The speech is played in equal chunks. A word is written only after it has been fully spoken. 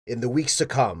In the weeks to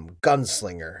come,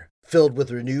 Gunslinger, filled with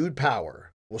renewed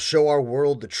power, will show our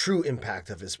world the true impact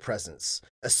of his presence,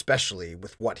 especially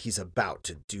with what he's about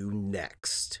to do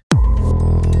next.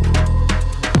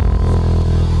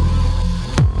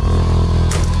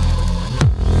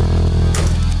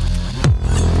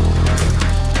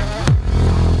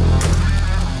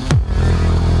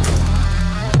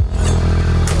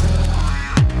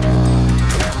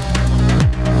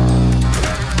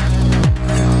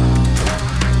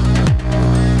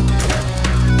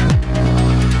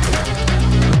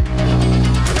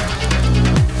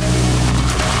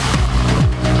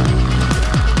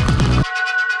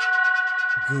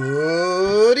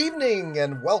 Good evening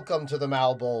and welcome to the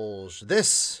Malbulge.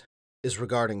 This is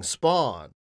regarding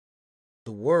Spawn,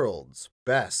 the world's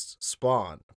best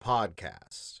Spawn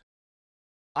podcast.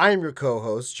 I am your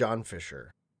co-host, John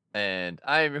Fisher. And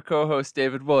I am your co-host,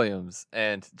 David Williams.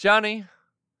 And Johnny,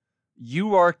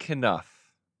 you are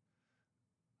Knuff.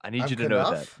 I need you to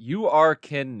know that. You are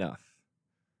Knuff.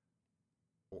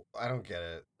 I don't get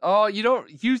it. Oh, you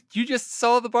don't. You just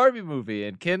saw the Barbie movie,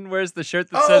 and Ken wears the shirt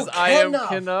that says "I am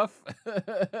Knuff."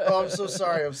 Oh, I'm so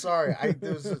sorry. I'm sorry. I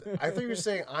thought you were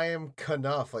saying "I am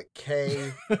Knuff," like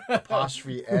K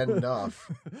apostrophe N Nuff.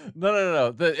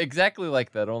 No. Exactly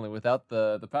like that, only without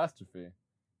the apostrophe.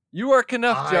 You are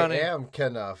Knuff, Johnny. I am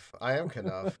Knuff.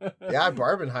 Yeah, I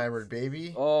Barbenheimer,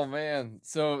 baby. Oh man.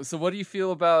 So what do you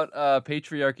feel about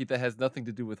patriarchy that has nothing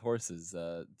to do with horses?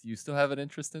 Do you still have an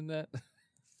interest in that?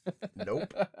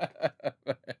 Nope.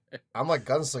 I'm like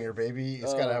Gunslinger, baby.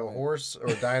 It's got to have a horse or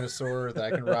a dinosaur that I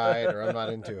can ride, or I'm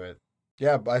not into it.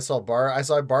 Yeah, I saw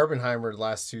Barbenheimer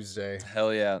last Tuesday.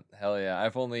 Hell yeah.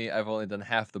 I've only done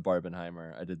half the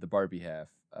Barbenheimer. I did the Barbie half.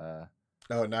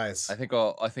 Oh, nice. I think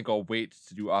I'll wait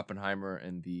to do Oppenheimer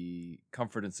in the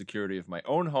comfort and security of my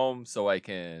own home, so I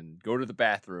can go to the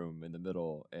bathroom in the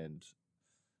middle and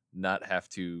not have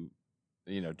to,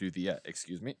 do the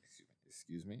excuse me.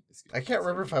 I can't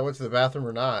remember if I went to the bathroom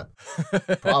or not.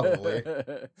 Probably.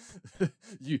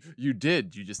 You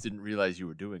did. You just didn't realize you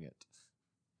were doing it.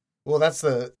 Well, if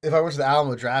I went to the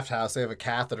Alamo Draft House, they have a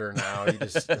catheter now. You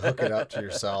just hook it up to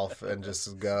yourself and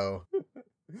just go.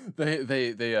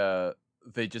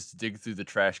 They just dig through the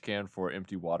trash can for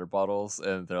empty water bottles,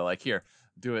 and they're like, "Here,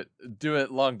 do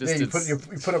it long distance." Yeah,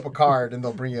 you put up a card, and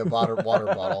they'll bring you a water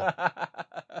bottle.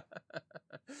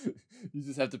 You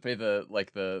just have to pay the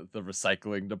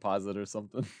recycling deposit or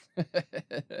something.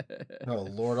 Oh,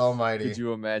 Lord Almighty! Could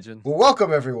you imagine? Well,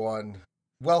 welcome everyone.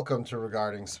 Welcome to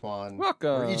Regarding Spawn.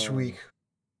 Welcome. Where each week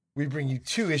we bring you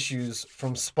 2 issues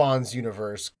from Spawn's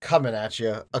universe coming at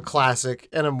you, a classic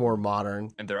and a more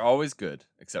modern. And they're always good,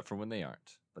 except for when they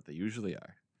aren't, but they usually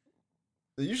are.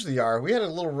 They usually are. We had a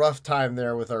little rough time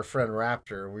there with our friend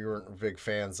Raptor. We weren't big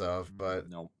fans of, but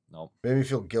nope. Made me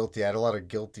feel guilty. I had a lot of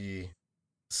guilty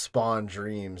Spawn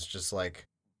dreams, just like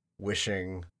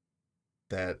wishing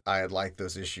that I had liked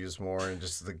those issues more, and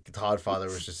just the Godfather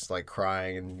was just like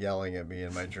crying and yelling at me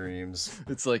in my dreams.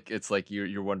 It's like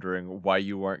you're wondering why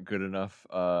you weren't good enough,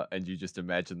 and you just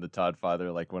imagine the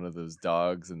Toddfather like one of those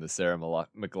dogs in the Sarah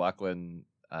McLachlan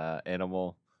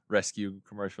animal rescue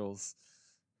commercials,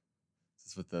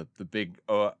 just with the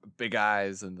big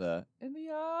eyes and the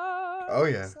arms. Oh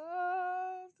yeah,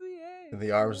 in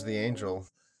the arms of the angel.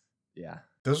 Yeah.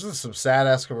 Those are some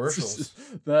sad-ass commercials.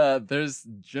 There's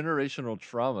generational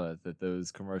trauma that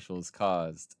those commercials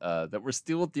caused that we're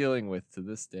still dealing with to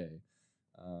this day.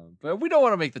 But we don't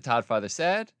want to make the Toddfather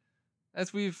sad.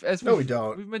 We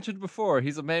don't. We've mentioned before,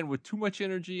 he's a man with too much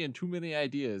energy and too many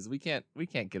ideas. We can't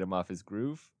get him off his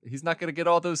groove. He's not going to get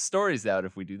all those stories out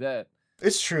if we do that.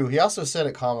 It's true. He also said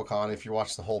at Comic-Con, if you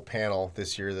watch the whole panel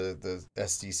this year, the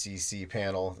SDCC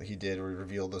panel he did, where he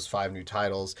revealed those 5 new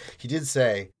titles, he did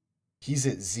say he's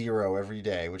at 0 every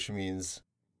day, which means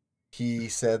he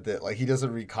said that like he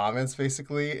doesn't read comments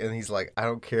basically, and he's like, I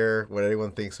don't care what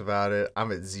anyone thinks about it.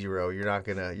 I'm at 0. You're not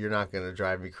gonna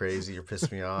drive me crazy or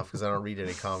piss me off because I don't read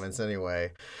any comments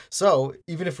anyway. So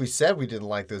even if we said we didn't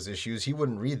like those issues, he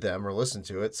wouldn't read them or listen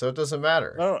to it, so it doesn't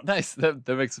matter. Oh, nice. That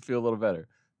makes it feel a little better.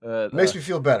 Makes me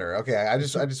feel better. Okay, I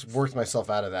just worked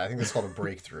myself out of that. I think that's called a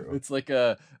breakthrough. It's like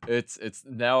it's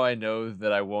now I know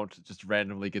that I won't just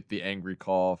randomly get the angry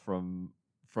call from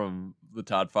the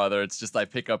Toddfather. It's just I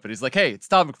pick up and he's like, "Hey, it's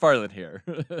Todd McFarlane here."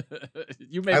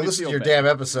 You made me listened to your bad. Damn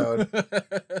episode.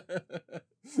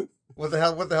 What the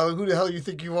hell? Who the hell do you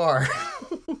think you are?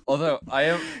 Although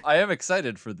I am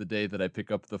excited for the day that I pick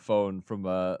up the phone from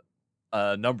a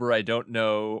number I don't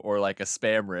know or like a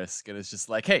spam risk, and it's just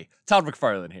like, "Hey, Todd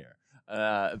McFarlane here."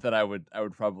 That I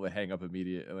would probably hang up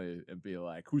immediately and be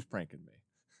like, "Who's pranking me?"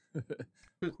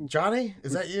 Johnny,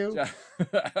 is that you?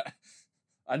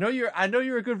 I know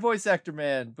you're a good voice actor,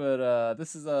 man, but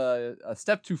this is a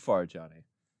step too far, Johnny.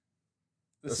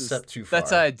 Step too far.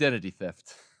 That's identity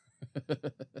theft.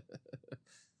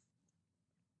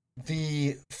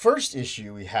 The first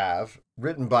issue we have,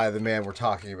 written by the man we're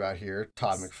talking about here,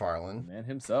 Todd McFarlane, the man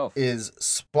himself, is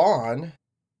Spawn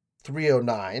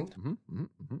 309,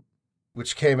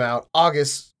 which came out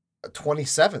August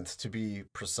 27th, to be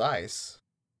precise.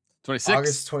 26th.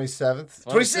 August 27th.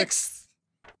 26th!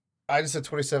 I just said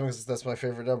 27 because that's my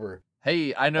favorite number.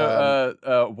 Hey, I know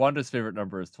Wanda's favorite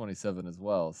number is 27 as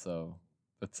well, so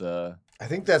that's I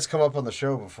think that's come up on the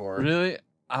show before. Really?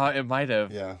 It might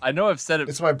have. Yeah. I know I've said it.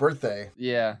 It's my birthday.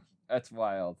 Yeah, that's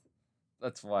wild.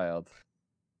 That's wild.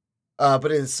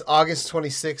 But it's August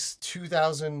 26th,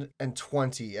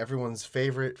 2020. Everyone's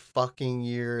favorite fucking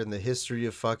year in the history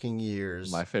of fucking years.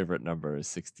 My favorite number is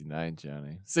 69,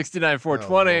 Johnny. 69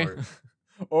 420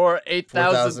 or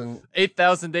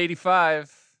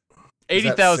 8,085.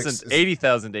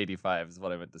 80,085 is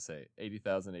what I meant to say.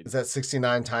 80,085. Is that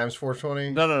 69 times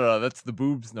 420? No. That's the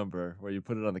boobs number where you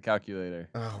put it on the calculator.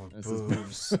 Oh,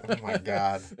 boobs. Oh my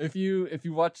god. If you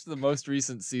watch the most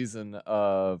recent season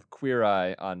of Queer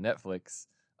Eye on Netflix,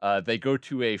 they go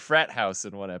to a frat house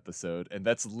in one episode, and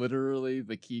that's literally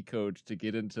the key code to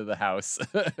get into the house.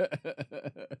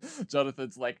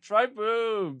 Jonathan's like, try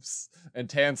boobs. And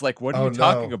Tan's like, what are you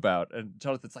talking about? And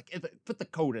Jonathan's like, put the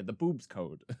code in, the boobs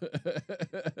code.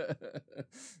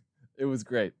 It was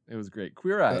great.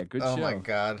 Queer Eye, a good show. Oh my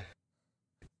god.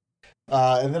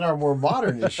 And then our more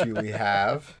modern issue we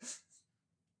have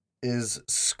is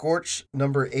Scorched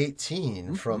number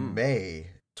 18 from May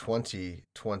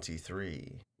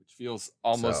 2023. Feels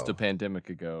almost a pandemic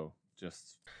ago,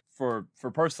 just for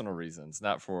personal reasons,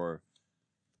 not for.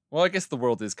 Well, I guess the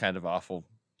world is kind of awful,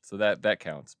 so that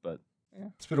counts. But yeah.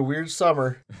 It's been a weird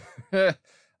summer.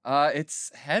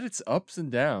 It's had its ups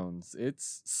and downs.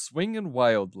 It's swinging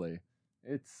wildly.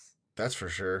 That's for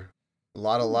sure. A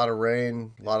lot of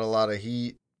rain, a lot of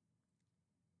heat.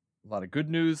 A lot of good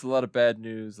news, a lot of bad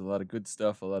news, a lot of good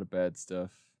stuff, a lot of bad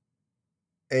stuff.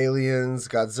 Aliens,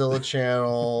 Godzilla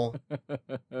Channel,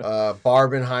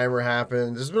 Barbenheimer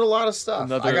happened. There's been a lot of stuff.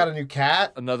 I got a new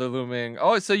cat. Another looming.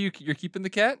 Oh, so you're keeping the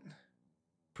cat?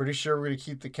 Pretty sure we're gonna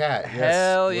keep the cat.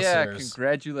 Hell yes, yeah! listeners.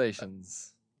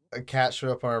 Congratulations. A cat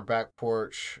showed up on our back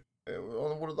porch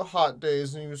on one of the hot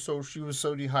days, and she was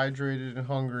so dehydrated and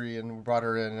hungry, and we brought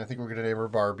her in. And I think we're gonna name her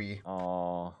Barbie.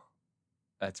 Aw.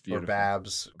 That's beautiful. Or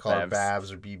Babs. Call her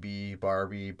Babs or BB,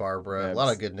 Barbie, Barbara. Babs. A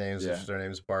lot of good names if their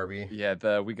name's Barbie.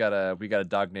 Yeah, we got a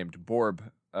dog named Borb.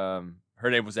 Her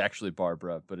name was actually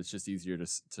Barbara, but it's just easier to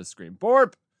scream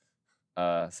Borb.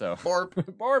 So Borb.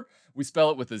 Borb. We spell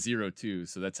it with a 0 too,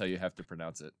 so that's how you have to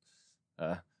pronounce it.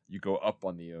 You go up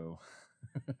on the O.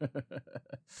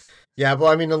 Yeah, but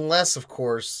I mean, unless of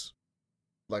course,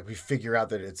 like we figure out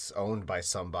that it's owned by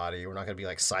somebody, we're not gonna be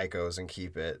like psychos and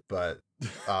keep it. But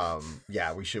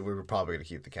yeah, we were probably gonna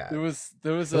keep the cat. There was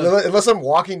unless I'm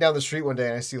walking down the street one day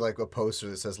and I see like a poster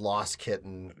that says "Lost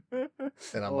Kitten,"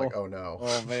 and I'm like, oh no.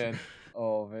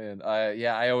 Oh man.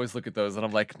 I always look at those and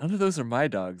I'm like, none of those are my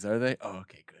dogs, are they? Oh,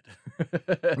 okay, good.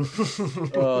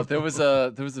 There was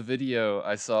a video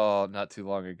I saw not too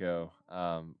long ago,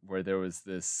 where there was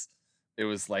this. It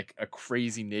was like a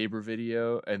crazy neighbor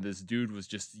video, and this dude was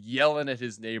just yelling at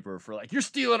his neighbor for like, "You're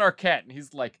stealing our cat," and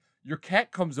he's like, "Your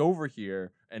cat comes over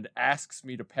here and asks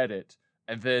me to pet it,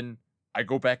 and then I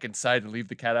go back inside and leave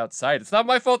the cat outside. It's not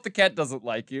my fault the cat doesn't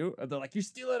like you." And they're like, "You're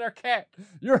stealing our cat.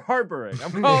 You're harboring.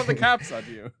 I'm calling the cops on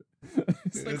you."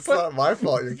 It's not my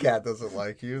fault your cat doesn't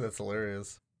like you. That's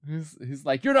hilarious. He's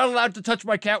like, "You're not allowed to touch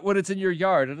my cat when it's in your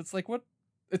yard." And it's like, what?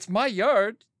 It's my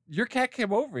yard. Your cat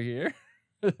came over here.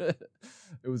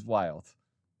 It was wild.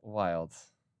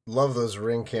 Love those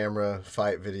Ring camera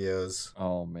fight videos.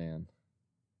 Oh man.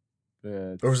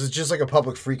 Or was it just like a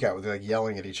public freak out where they're like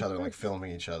yelling at each other, like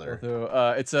filming each other?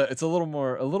 Although, it's a little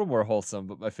more wholesome.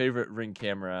 But my favorite Ring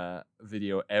camera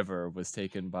video ever was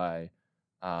taken by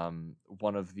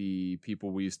one of the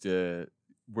people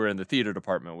we're in the theater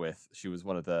department with. She was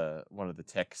one of the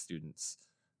tech students.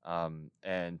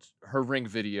 And her Ring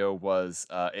video was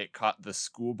it caught the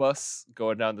school bus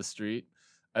going down the street,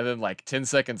 and then like 10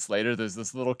 seconds later there's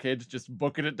this little kid just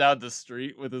booking it down the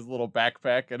street with his little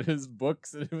backpack and his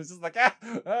books, and it was just like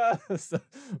So,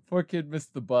 poor kid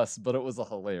missed the bus, but it was a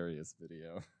hilarious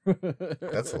video.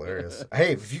 That's hilarious.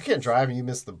 Hey, if you can't drive and you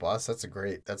miss the bus, that's a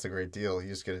great deal. You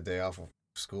just get a day off of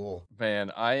school. Man,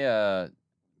 I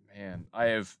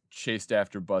have chased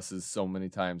after buses so many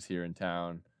times here in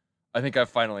town. I think I've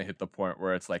finally hit the point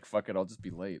where it's like, fuck it, I'll just be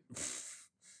late.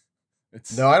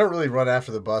 No, I don't really run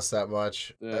after the bus that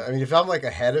much. Yeah. I mean, if I'm like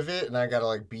ahead of it and I gotta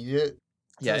like beat it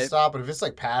to the stop, but if it's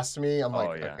like past me, I'm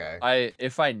like, okay.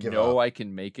 If I know I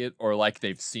can make it, or like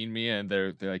they've seen me and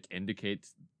they like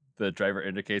the driver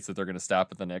indicates that they're gonna stop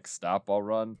at the next stop, I'll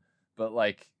run. But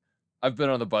like, I've been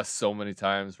on the bus so many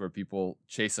times where people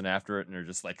chasing after it and they're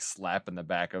just like slapping the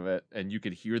back of it, and you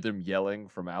could hear them yelling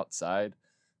from outside.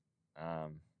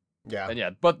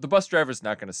 Yeah. But the bus driver's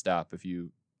not gonna stop if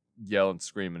you yell and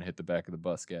scream and hit the back of the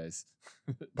bus, guys.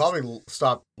 Probably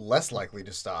stop less likely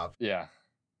to stop. Yeah.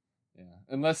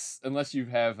 Unless you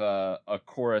have a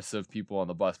chorus of people on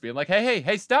the bus being like,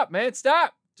 hey, stop, man,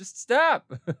 stop, just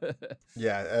stop.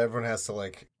 Yeah, everyone has to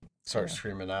like start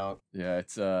screaming out. Yeah,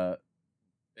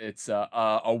 it's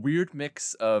a weird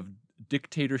mix of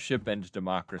dictatorship and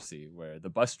democracy, where the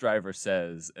bus driver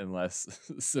says, unless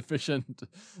sufficient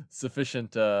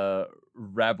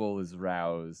rabble is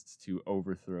roused to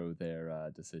overthrow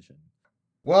their decision.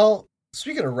 Well,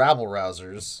 speaking of rabble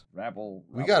rousers,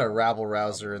 we got a rabble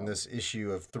rouser in this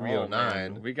issue of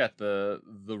 309. We got the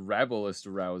rabblest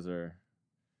rouser.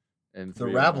 And the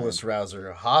rabblest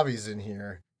rouser, Javi's in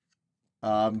here.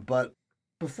 But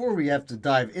before we have to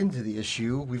dive into the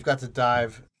issue, we've got to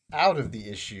dive out of the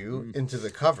issue into the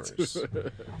covers.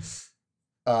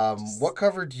 What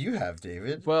cover do you have,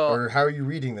 David? Well, or how are you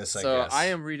reading this? I guess I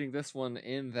am reading this one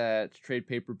in that trade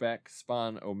paperback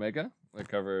Spawn Omega. It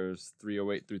covers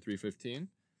 308 through 315,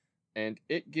 and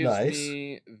it gives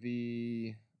me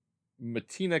the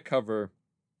Matina cover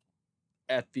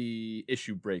at the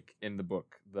issue break in the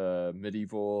book. The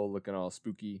medieval looking all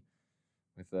spooky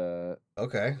with a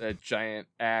giant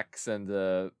axe and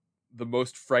the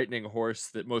most frightening horse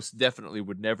that most definitely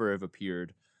would never have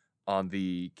appeared on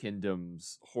the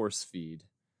Kingdom's horse feed.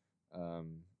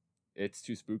 It's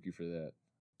too spooky for that.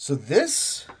 So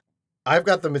this, I've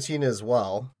got the Matina as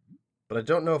well, but I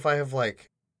don't know if I have like.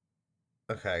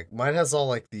 Okay, mine has all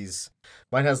like these.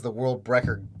 Mine has the world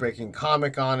breaking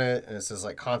comic on it, and it says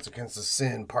like Consequence of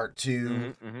Sin Part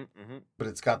 2. But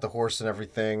it's got the horse and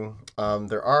everything.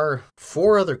 There are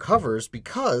 4 other covers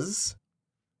because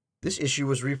this issue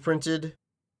was reprinted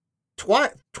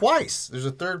twice. There's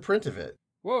a 3rd print of it.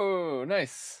 Whoa,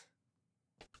 nice.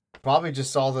 Probably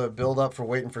just all the build up for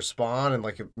waiting for Spawn, and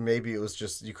like maybe it was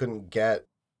just you couldn't get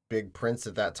big prints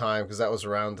at that time because that was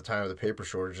around the time of the paper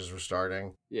shortages were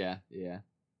starting. Yeah.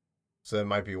 So that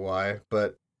might be why.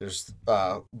 But there's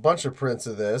a bunch of prints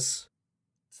of this.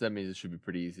 So that means it should be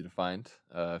pretty easy to find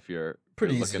if you're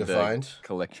easy to find.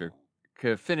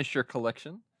 Finish your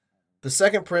collection. The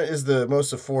second print is the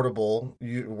most affordable,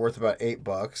 worth about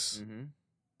 $8.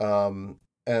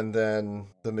 And then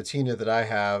the Matina that I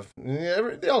have,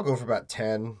 they all go for about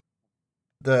 10.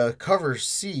 The cover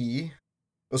C.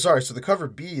 So the cover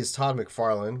B is Todd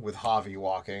McFarlane with Javi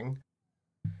walking.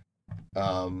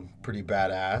 Pretty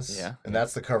badass. Yeah. And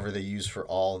that's the cover they use for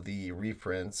all the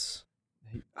reprints.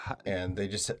 And they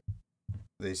just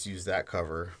use that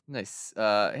cover. Nice.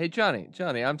 Hey Johnny,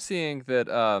 I'm seeing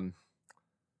that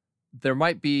there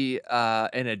might be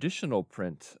an additional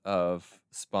print of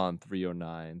Spawn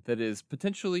 309 that is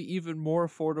potentially even more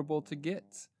affordable to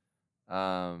get.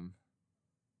 Because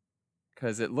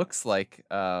it looks like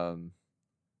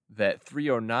that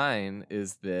 309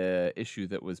 is the issue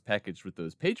that was packaged with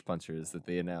those page punchers that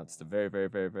they announced a very, very,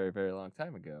 very, very, very long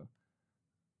time ago.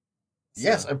 So,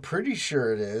 yes, I'm pretty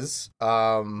sure it is.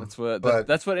 That's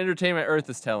what Entertainment Earth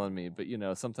is telling me, but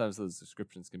sometimes those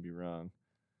descriptions can be wrong.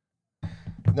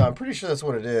 No, I'm pretty sure that's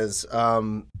what it is.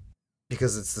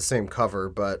 Because it's the same cover,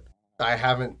 but I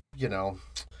haven't, I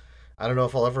don't know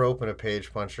if I'll ever open a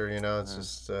page puncher, it's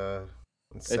just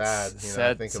it's sad.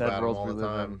 I think about them all the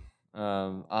time.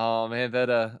 Oh man,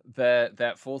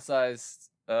 that full size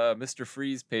Mr.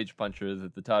 Freeze page puncher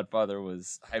that the Todd Father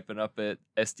was hyping up at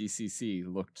SDCC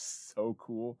looked so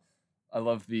cool. I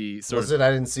love the sort of. I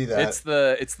didn't see that.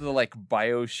 It's the like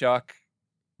BioShock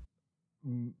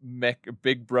mech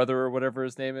Big Brother or whatever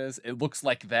his name is. It looks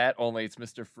like that, only it's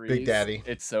Mr. Freeze. Big Daddy.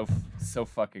 It's so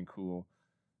fucking cool.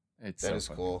 That is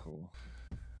cool.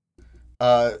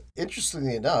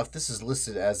 Interestingly enough, this is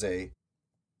listed as a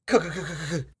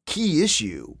key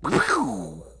issue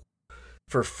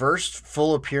for first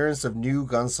full appearance of new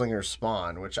gunslinger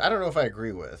Spawn, which I don't know if I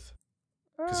agree with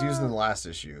because he was in the last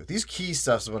issue. These key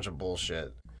stuff's a bunch of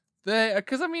bullshit.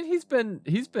 Because I mean he's been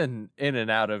in and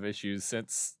out of issues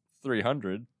since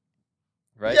 300,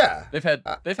 right? Yeah, they've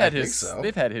had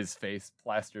his face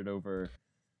plastered over.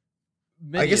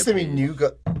 I guess they mean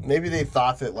maybe they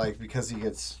thought that like because he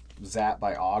gets zapped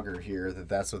by Augur here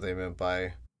that's what they meant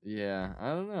by. Yeah, I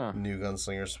don't know. New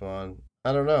gunslinger Spawn.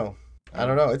 I don't know. I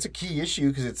don't know. It's a key issue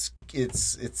because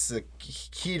it's a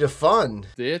key to fun.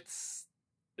 It's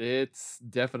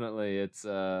definitely it's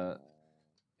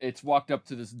walked up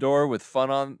to this door with fun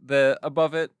on the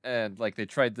above it, and like they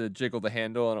tried to jiggle the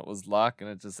handle and it was locked, and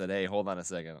it just said, "Hey, hold on a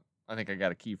second. I think I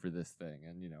got a key for this thing."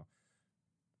 And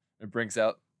it brings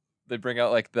out they bring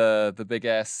out like the big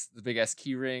ass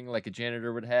key ring like a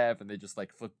janitor would have, and they just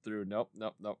like flip through. Nope,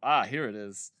 nope, nope. Ah, here it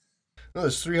is. No,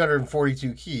 there's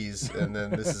 342 keys, and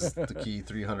then this is the key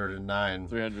 309.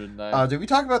 309. Did we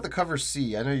talk about the cover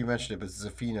C? I know you mentioned it, but it's a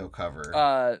Zafino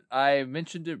cover. I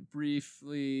mentioned it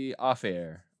briefly off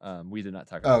air. We did not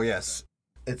talk about it. Oh, yes.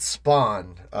 It's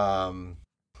Spawn.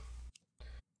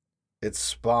 It's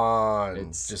Spawn.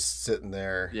 It's just sitting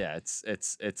there. Yeah,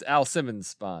 it's Al Simmons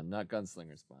Spawn, not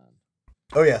Gunslinger Spawn.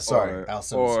 Oh, yeah, sorry. Al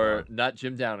Simmons Spawn. Not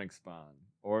Jim Downing Spawn.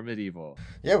 Or Medieval.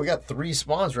 Yeah, we got 3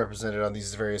 Spawns represented on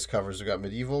these various covers. We got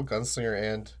Medieval, Gunslinger,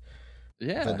 and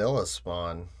Vanilla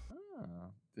Spawn.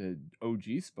 Oh, the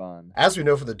OG Spawn. As we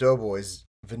know from the Doughboys,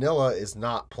 vanilla is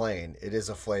not plain. It is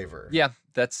a flavor. Yeah,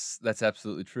 that's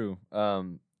absolutely true.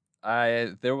 There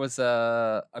was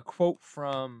a quote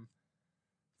from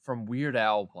Weird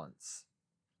Al once.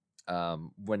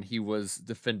 When he was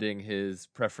defending his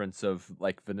preference of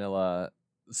like vanilla,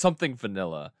 something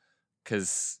vanilla.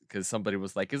 Because somebody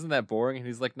was like, isn't that boring? And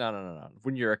he's like, no.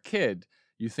 When you're a kid,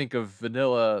 you think of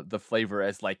vanilla, the flavor,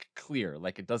 as like clear,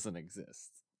 like it doesn't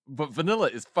exist. But vanilla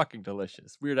is fucking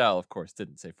delicious. Weird Al, of course,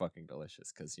 didn't say fucking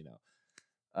delicious because,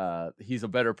 he's a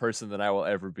better person than I will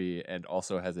ever be and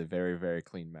also has a very, very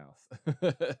clean mouth.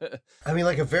 I mean,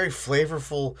 like a very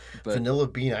flavorful vanilla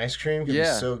bean ice cream can be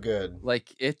so good.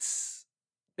 Like, it's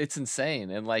insane.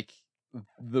 And like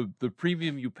the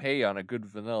premium you pay on a good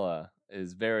vanilla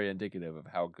is very indicative of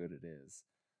how good it is.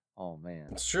 Oh man,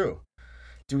 it's true.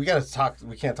 Dude, we can't talk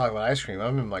about ice cream.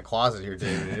 I'm in my closet here,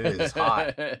 David. It is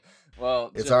hot.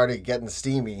 Well, it's already getting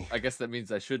steamy. I guess that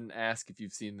means I shouldn't ask if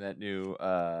you've seen that new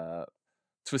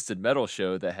Twisted Metal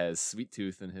show that has Sweet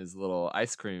Tooth and his little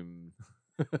ice cream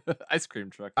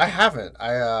truck. I haven't.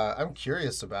 I'm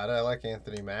curious about it. I like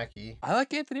Anthony Mackie. I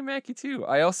like Anthony Mackie too.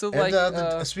 I also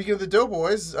like. Speaking of the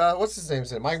Doughboys, what's his name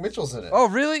in it? Mike Mitchell's in it. Oh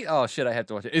really? Oh shit! I have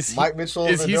to watch it. Mike Mitchell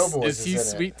and the Doughboys? Is he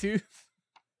Sweet Tooth?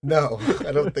 No,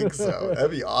 I don't think so. That'd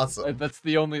be awesome. That's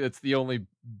the only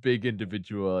big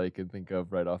individual I can think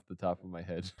of right off the top of my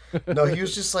head. No, he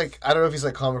was just like, I don't know if he's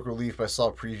like comic relief, but I saw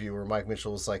a preview where Mike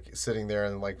Mitchell was like sitting there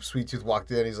and like Sweet Tooth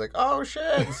walked in. He's like, oh shit,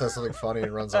 and says something funny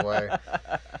and runs away.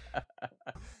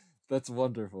 That's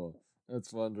wonderful.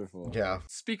 That's wonderful. Yeah.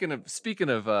 Speaking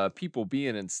of people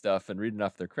being and stuff and reading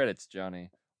off their credits, Johnny.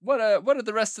 What are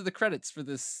the rest of the credits for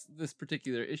this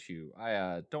particular issue?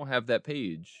 I don't have that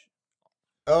page.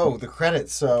 Oh, the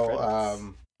credits. So,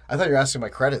 I thought you were asking my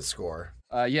credit score.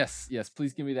 Yes.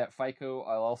 Please give me that FICO.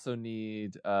 I'll also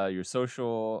need your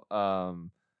social,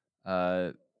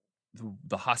 the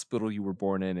hospital you were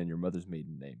born in, and your mother's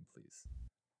maiden name, please.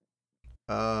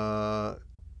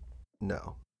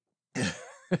 No.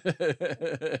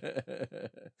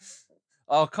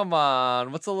 Oh, come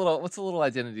on. What's a little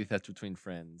identity theft between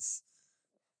friends?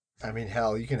 I mean,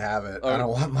 hell, you can have it. I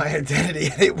don't want my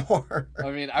identity anymore.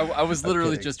 I mean, I was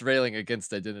literally just railing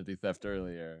against identity theft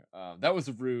earlier. That was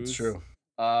a ruse. It's true.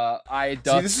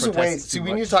 This is a way.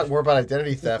 We need to talk more about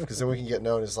identity theft because then we can get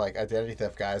known as like identity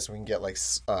theft guys. And we can get like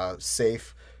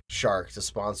Safe Shark to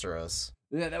sponsor us.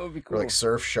 Yeah, that would be cool. Or like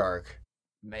Surf Shark.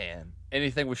 Man,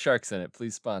 anything with sharks in it,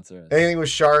 please sponsor us. Anything with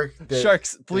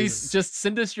sharks, please just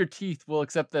send us your teeth. We'll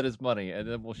accept that as money, and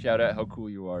then we'll shout out how cool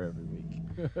you are every week.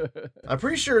 I'm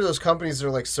pretty sure those companies that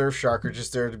are like Surf Shark are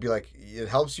just there to be like, it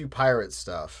helps you pirate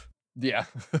stuff. Yeah.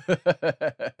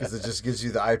 Because it just gives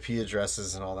you the IP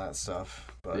addresses and all that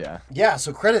stuff. But yeah,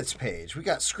 so credits page. We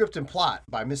got script and plot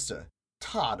by Mr.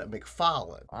 Todd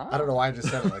McFarlane. I don't know why I just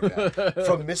said it like that.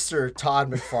 From Mr.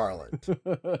 Todd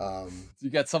McFarlane. You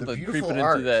got something creeping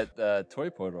into that toy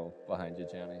portal behind you,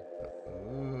 Johnny.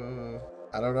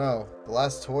 I don't know. The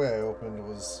last toy I opened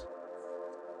was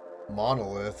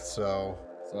Monolith, so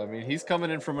I mean, he's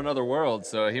coming in from another world,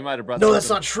 so he might have brought. No, that's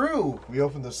not true. We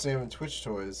opened those Sam and Twitch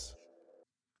toys.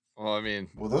 Well, I mean,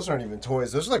 those aren't even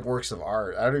toys. Those are like works of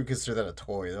art. I don't even consider that a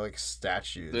toy. They're like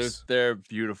statues. They're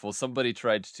beautiful. Somebody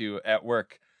tried to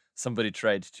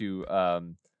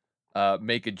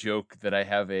make a joke that I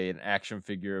have an action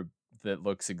figure that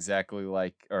looks exactly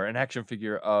like, or an action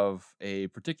figure of a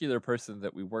particular person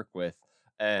that we work with,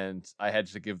 and I had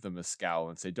to give them a scowl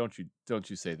and say, "Don't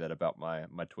you say that about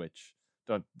my Twitch.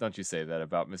 Don't you say that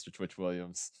about Mr. Twitch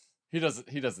Williams. He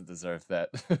doesn't deserve that."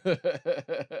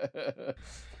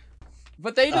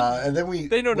 But they didn't. And then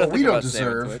they know nothing we don't about Sam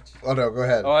and deserve. Twitch. Oh no, go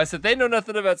ahead. Oh, I said they know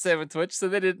nothing about Sam and Twitch, so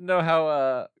they didn't know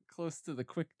how close to the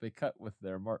quick they cut with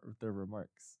their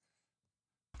remarks.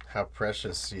 How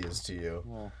precious he is to you.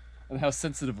 Well, and how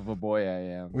sensitive of a boy I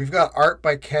am. We've got art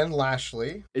by Ken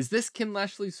Lashley. Is this Ken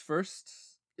Lashley's first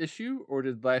issue, or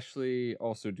did Lashley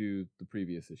also do the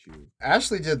previous issue?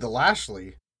 Ashley did the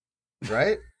Lashley,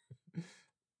 right?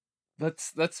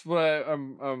 That's what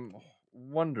I'm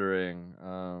wondering.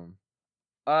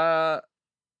 I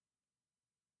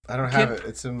don't have it.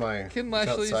 It's in my. Ken It's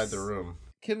Lashley's outside the room.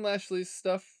 Ken Lashley's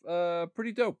stuff,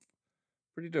 pretty dope.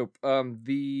 Pretty dope.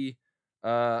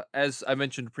 As I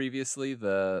mentioned previously,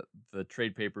 the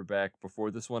trade paperback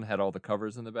before this one had all the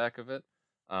covers in the back of it.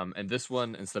 And this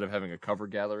one, instead of having a cover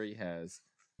gallery, has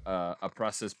a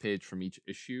process page from each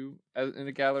issue in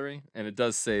a gallery. And it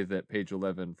does say that page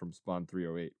 11 from Spawn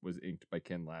 308 was inked by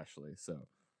Ken Lashley. So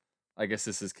I guess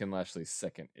this is Ken Lashley's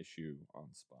second issue on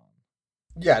Spawn.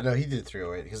 Yeah, no, he did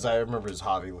 308 because I remember his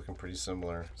hobby looking pretty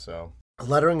similar. So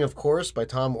lettering, of course, by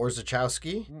Tom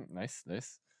Orzechowski. Nice.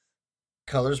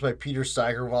 Colors by Peter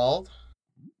Steigerwald.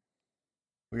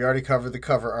 We already covered the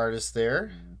cover artist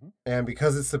there. Mm-hmm. And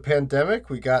because it's the pandemic,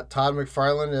 we got Todd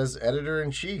McFarlane as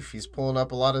editor-in-chief. He's pulling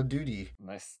up a lot of duty.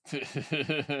 Nice.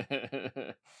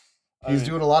 He's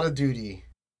doing a lot of duty.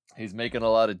 He's making a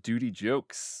lot of duty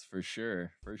jokes, for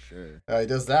sure. He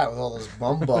does that with all those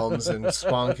bums and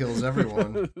Spawn kills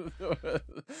everyone.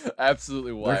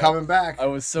 Absolutely wild. They're coming back. I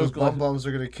was so glad. Bums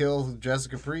are going to kill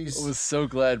Jessica Priest. I was so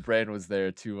glad Bran was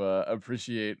there to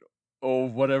appreciate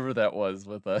whatever that was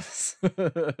with us.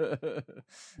 The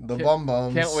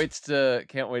bums.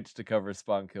 Can't wait to cover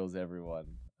Spawn kills everyone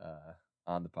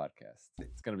on the podcast.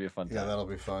 It's going to be a fun time. Yeah, that'll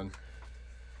be fun.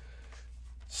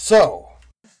 So,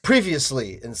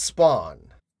 previously in Spawn,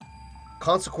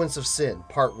 Consequence of Sin,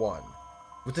 Part 1.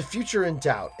 With the future in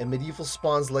doubt and medieval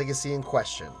Spawn's legacy in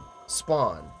question,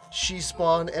 Spawn,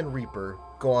 She-Spawn, and Reaper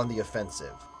go on the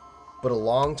offensive. But a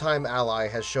longtime ally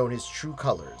has shown his true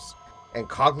colors, and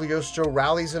Cagliostro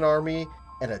rallies an army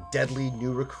and a deadly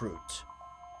new recruit.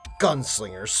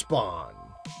 Gunslinger Spawn.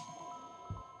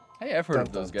 Hey, I've heard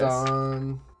of those guys.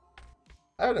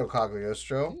 I know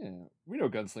Cagliostro. Yeah, we know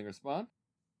Gunslinger Spawn.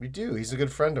 We do. He's a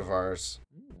good friend of ours.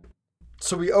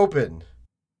 So we open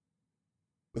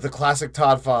with a classic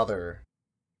Todd Father.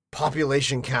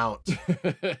 Population count.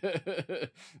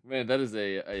 Man, that is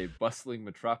a bustling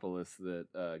metropolis that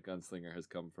Gunslinger has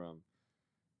come from.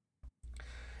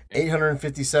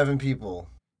 857 people.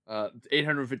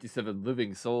 857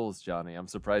 living souls, Johnny. I'm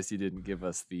surprised you didn't give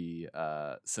us the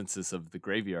census of the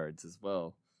graveyards as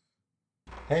well.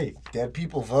 Hey, dead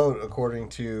people vote according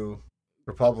to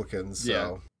Republicans. So.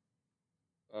 Yeah.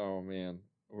 Oh man,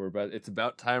 it's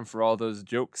about time for all those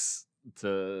jokes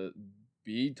to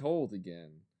be told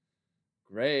again.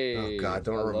 Great. Oh God,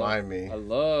 don't remind me. I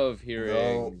love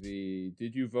hearing the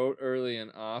 "Did you vote early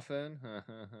and often?"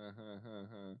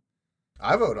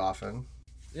 I vote often.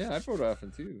 Yeah, I vote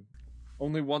often too.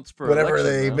 Only once per. Whenever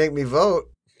election, they though. make me vote.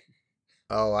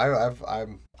 Oh,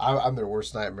 I'm their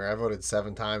worst nightmare. I voted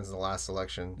 7 times in the last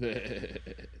election.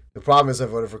 The problem is I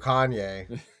voted for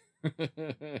Kanye.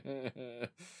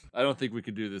 I don't think we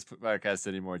could do this podcast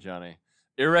anymore, Johnny.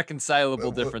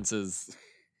 Irreconcilable differences.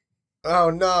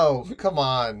 Oh no, come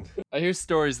on. I hear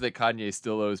stories that Kanye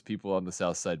still owes people on the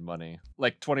South Side money.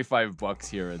 Like $25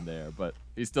 here and there, but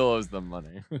he still owes them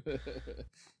money.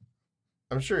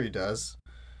 I'm sure he does.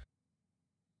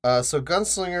 So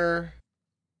Gunslinger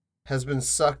has been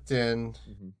sucked in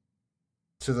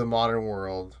to the modern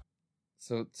world.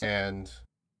 And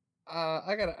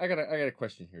I got a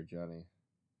question here, Johnny.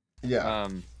 Yeah.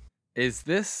 Is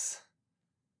this?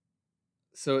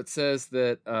 So it says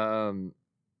that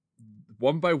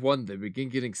one by one they begin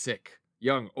getting sick.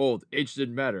 Young, old, age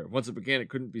didn't matter. Once it began, it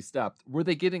couldn't be stopped. Were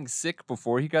they getting sick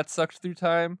before he got sucked through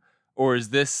time, or is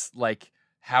this like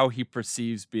how he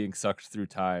perceives being sucked through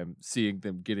time, seeing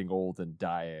them getting old and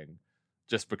dying,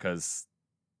 just because,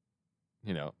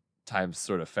 time's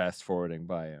sort of fast forwarding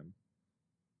by him?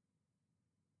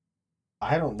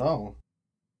 I don't know.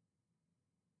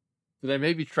 Did I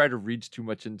maybe try to read too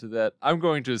much into that? I'm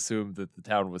going to assume that the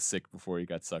town was sick before he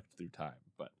got sucked through time,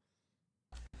 but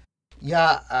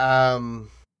yeah,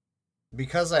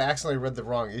 because I accidentally read the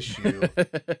wrong issue.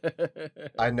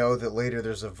 I know that later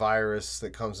there's a virus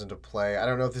that comes into play. I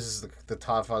don't know if this is the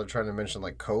Todd Father trying to mention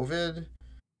like COVID.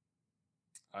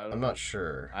 I'm not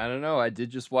sure. I don't know. I did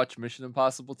just watch Mission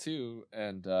Impossible 2,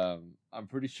 and I'm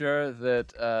pretty sure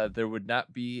that there would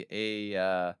not be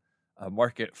a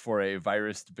market for a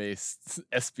virus-based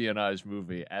espionage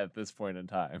movie at this point in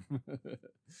time.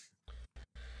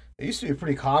 It used to be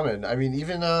pretty common. I mean,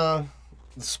 even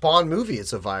The Spawn movie,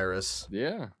 it's a virus.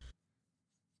 Yeah.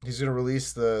 He's gonna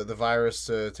release the virus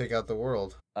to take out the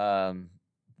world.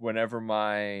 Whenever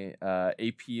my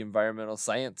AP environmental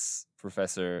science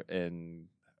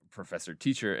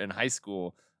teacher in high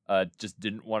school just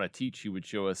didn't want to teach, he would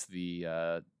show us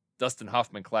the Dustin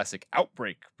Hoffman classic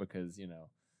Outbreak because, you know,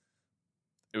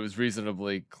 it was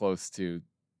reasonably close to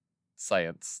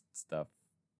science stuff.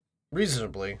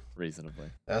 Reasonably.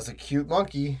 That's a cute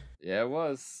monkey. Yeah, it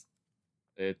was.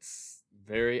 It's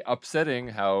very upsetting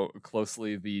how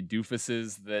closely the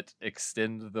doofuses that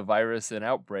extend the virus in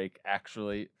Outbreak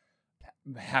actually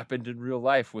happened in real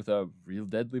life with a real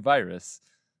deadly virus.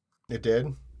 It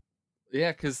did?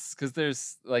 Yeah, because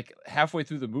there's like halfway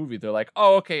through the movie, they're like,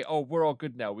 oh, okay, oh, we're all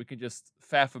good now. We can just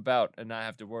faff about and not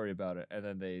have to worry about it. And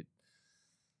then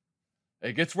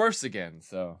it gets worse again,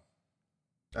 so.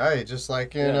 Hey, just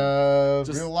like in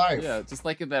real life. Yeah, just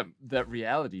like in that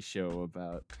reality show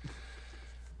about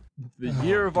the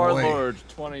year of our Lord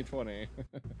 2020.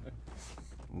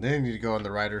 They need to go on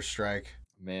the writer's strike.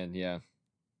 Man, yeah.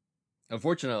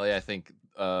 Unfortunately, I think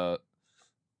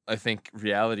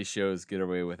reality shows get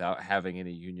away without having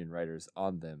any union writers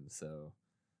on them. So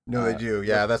no, they do.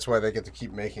 Yeah, that's why they get to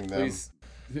keep making them. Please,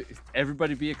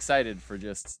 everybody be excited for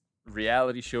just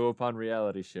reality show upon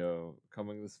reality show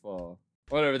coming this fall.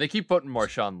 Whatever, they keep putting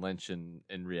Marshawn Lynch in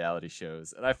reality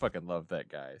shows, and I fucking love that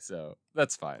guy, so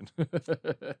that's fine.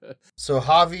 So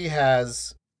Javi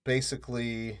has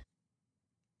basically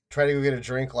tried to go get a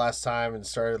drink last time and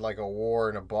started like a war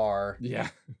in a bar. Yeah.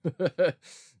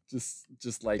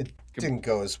 just like it didn't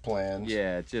go as planned.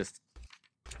 Yeah, just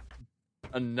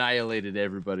annihilated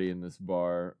everybody in this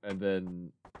bar, and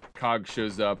then Cog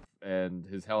shows up and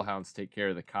his hellhounds take care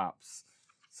of the cops.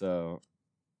 So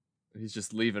he's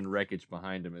just leaving wreckage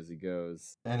behind him as he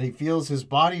goes. And he feels his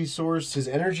body source, his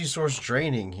energy source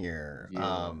draining here.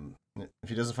 Yeah. If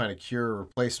he doesn't find a cure or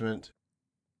replacement,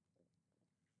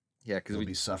 because he'll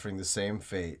be suffering the same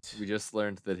fate. We just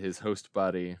learned that his host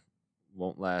body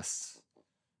won't last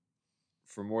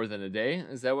for more than a day.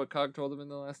 Is that what Cog told him in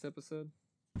the last episode?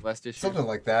 Last issue? Something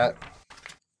like that.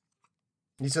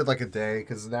 He said like a day,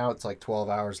 because now it's like 12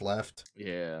 hours left.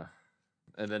 Yeah.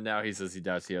 And then now he says he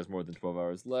doubts he has more than 12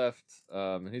 hours left.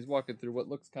 And he's walking through what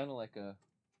looks kind of like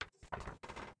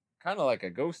a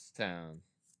ghost town.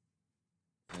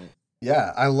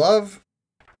 Yeah, I love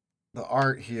the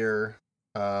art here.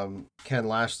 Ken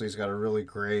Lashley's got a really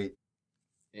great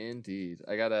Indeed.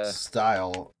 I got a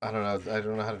style. I don't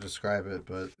know how to describe it,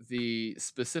 but the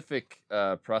specific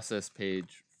process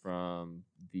page from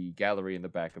the gallery in the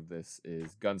back of this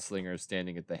is Gunslinger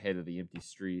standing at the head of the empty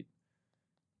street.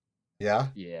 Yeah,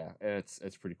 and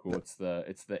it's pretty cool. It's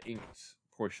the inked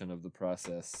portion of the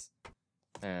process,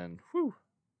 and whew,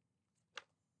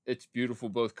 it's beautiful,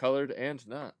 both colored and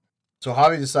not. So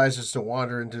Javi decides just to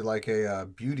wander into like a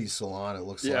beauty salon. It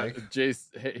looks like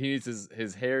Jace, he needs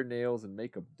his hair, nails, and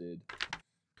makeup did.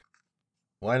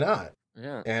 Why not?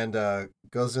 Yeah, and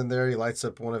goes in there. He lights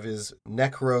up one of his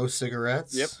Necro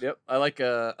cigarettes. Yep. I like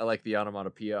the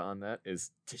onomatopoeia on that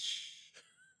is tish.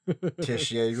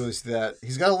 Tish, yeah, you really see that.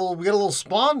 We got a little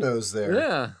Spawn nose there.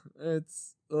 Yeah,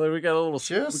 we got a little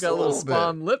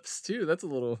Spawn bit. Lips too. That's a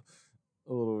little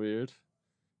weird.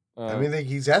 I mean,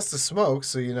 he has to smoke,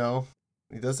 so you know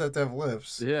he does have to have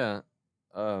lips. Yeah,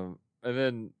 and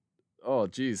then oh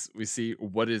geez, we see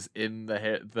what is in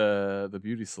the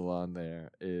beauty salon.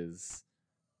 There is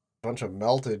a bunch of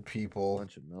melted people.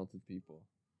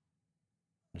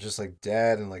 Just like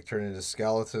dead and like turned into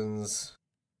skeletons.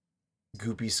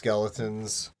 Goopy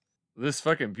skeletons. This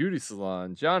fucking beauty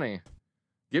salon, Johnny.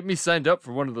 Get me signed up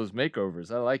for one of those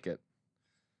makeovers. I like it.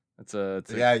 It's a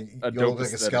you dope look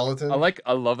like a skeleton.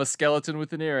 I love a skeleton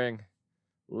with an earring.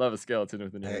 Love a skeleton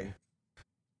with an earring.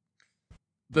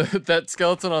 That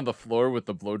skeleton on the floor with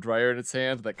the blow dryer in its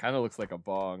hand that kind of looks like a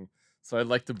bong. So I'd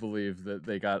like to believe that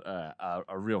they got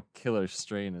a real killer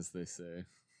strain, as they say.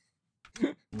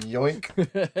 Yoink,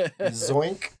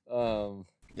 zoink.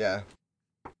 Yeah.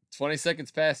 20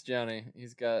 seconds past, Johnny. We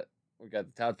got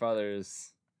the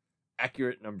Toddfather's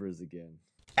accurate numbers again.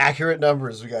 Accurate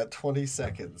numbers. We got 20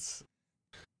 seconds.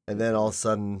 And then all of a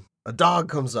sudden, a dog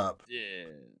comes up. Yeah.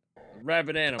 A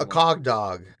rabid animal. A cog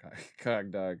dog.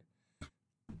 Cog dog.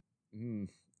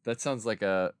 That sounds like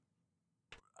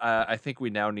I think we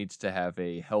now need to have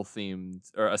a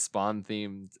hell-themed or a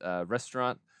Spawn-themed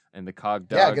restaurant. And the cog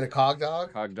dog. Yeah, get a cog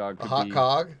dog. Cog dog. A hot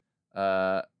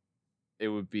cog. It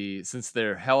would be, since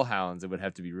they're hellhounds, it would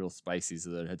have to be real spicy,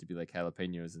 so there'd have to be like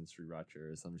jalapenos and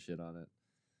sriracha or some shit on it.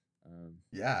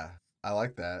 Yeah, I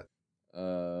like that.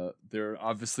 There would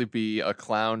obviously be a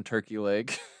clown turkey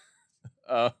leg.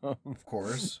 Of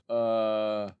course. We'd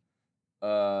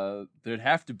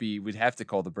have to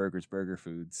call the burgers Burger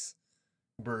Foods.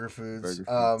 Burger Foods.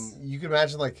 You can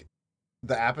imagine like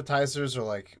the appetizers are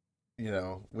like,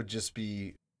 would just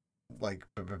be like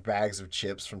bags of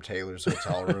chips from Taylor's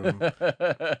hotel room.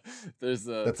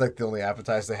 That's like the only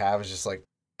appetizer they have is just like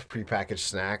prepackaged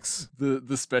snacks.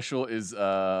 The special is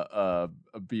a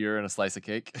beer and a slice of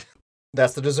cake.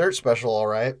 That's the dessert special, all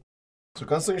right. So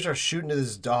Gunslinger starts shooting at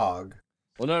his dog.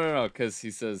 Well, no, because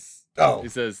he says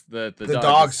that the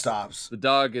dog stops. The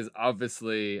dog is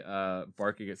obviously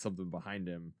barking at something behind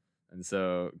him, and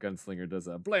so Gunslinger does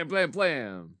a blam blam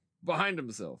blam behind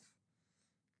himself.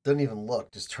 Doesn't even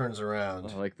look, just turns around.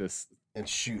 I like this and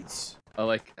shoots. I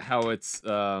like how it's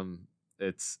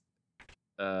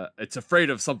afraid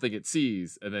of something it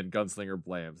sees, and then Gunslinger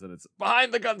blams, and it's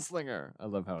behind the Gunslinger. I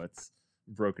love how it's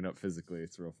broken up physically.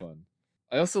 It's real fun.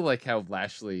 I also like how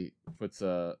Lashley puts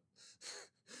a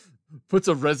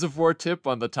reservoir tip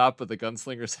on the top of the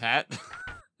Gunslinger's hat.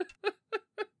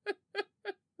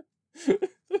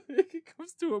 It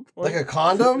comes to a point. Like a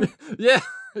condom? Yeah.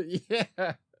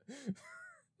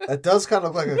 It does kind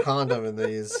of look like a condom in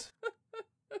these.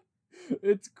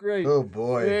 It's great. Oh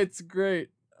boy. It's great.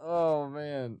 Oh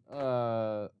man.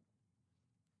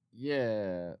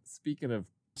 Yeah. Speaking of,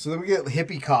 so then we get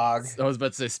Hippie Cog. I was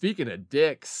about to say, speaking of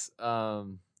dicks, so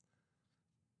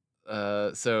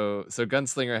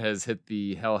Gunslinger has hit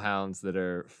the hellhounds that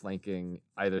are flanking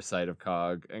either side of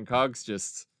Cog, and Cog's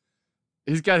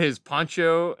he's got his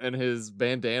poncho and his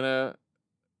bandana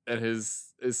and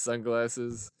his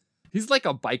sunglasses. He's like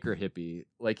a biker hippie.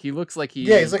 Like he's like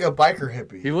a biker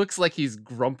hippie. He looks like he's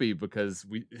grumpy because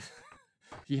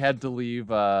he had to leave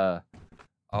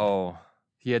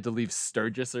he had to leave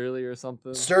Sturgis early or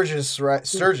something. Sturgis, right?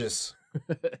 Sturgis.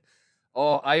 We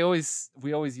always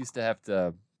used to have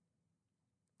to.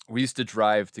 We used to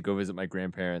drive to go visit my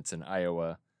grandparents in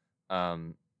Iowa,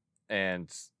 and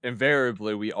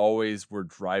invariably we always were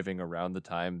driving around the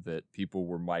time that people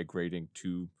were migrating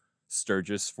to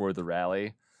Sturgis for the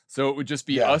rally. So it would just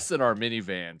be us in our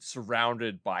minivan,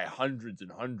 surrounded by hundreds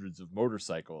and hundreds of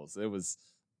motorcycles. It was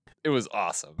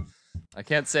awesome. I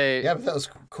can't say. Yeah, but that was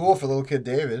cool for little kid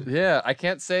David. Yeah, I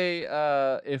can't say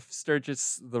if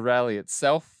Sturgis, the rally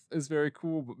itself, is very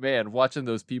cool, but man, watching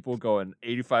those people going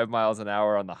 85 miles an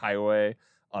hour on the highway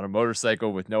on a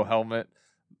motorcycle with no helmet,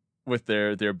 with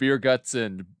their beer guts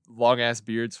and long ass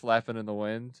beards flapping in the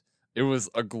wind, it was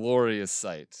a glorious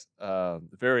sight.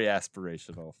 Very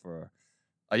aspirational for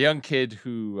a young kid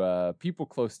who people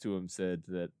close to him said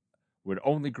that would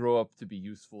only grow up to be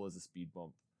useful as a speed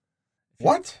bump.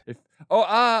 What?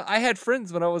 I had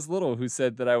friends when I was little who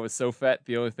said that I was so fat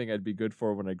the only thing I'd be good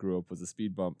for when I grew up was a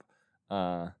speed bump.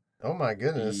 Oh my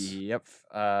goodness. Yep.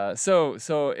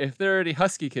 So if there are any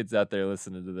husky kids out there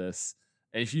listening to this,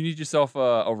 and if you need yourself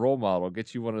a role model,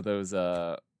 get you one of those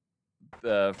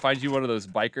find you one of those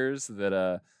bikers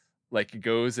that like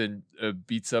goes and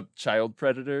beats up child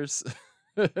predators.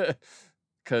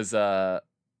 Cause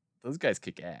those guys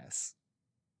kick ass.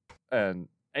 And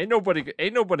ain't nobody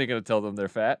gonna tell them they're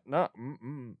fat. No,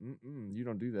 you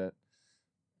don't do that.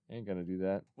 Ain't gonna do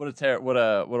that. What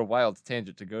a wild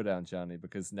tangent to go down, Johnny,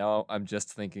 because now I'm just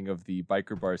thinking of the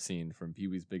biker bar scene from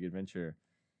Pee-wee's Big Adventure.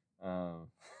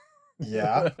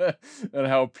 Yeah. And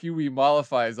how Pee-wee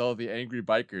mollifies all the angry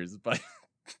bikers by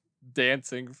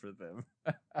dancing for them.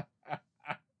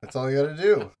 That's all you gotta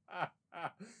do.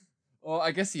 Well,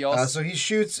 I guess he also... so he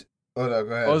shoots... Oh, no,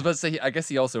 go ahead. I was about to say, I guess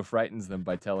he also frightens them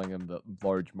by telling him that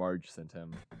Large Marge sent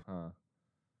him. Huh.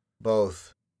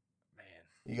 Both.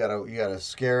 You gotta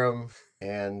scare them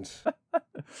and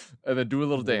then do a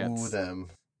little dance. Woo them.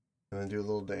 And then do a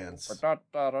little dance.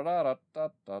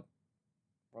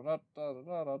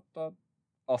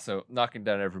 Also, knocking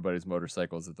down everybody's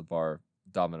motorcycles at the bar,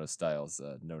 domino styles.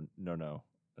 No,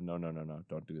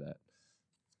 don't do that.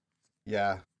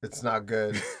 Yeah, it's not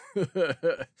good.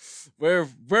 Where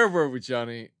were we,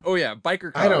 Johnny? Oh yeah,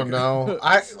 biker Cog. I don't know.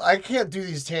 I can't do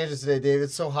these tangents today, Dave.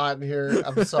 It's so hot in here.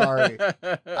 I'm sorry.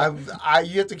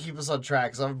 You have to keep us on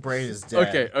track because my brain is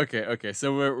dead. Okay.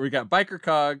 So we got biker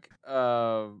Cog,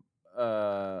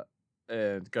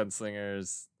 and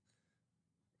Gunslingers.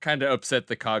 Kind of upset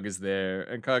the Cog is there,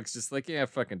 and Cog's just like, yeah,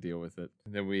 fucking deal with it.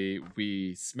 And then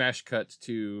we smash cut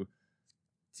to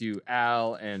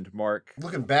Al and Mark.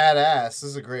 Looking badass. This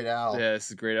is a great Al. Yeah, this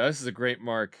is great. This is a great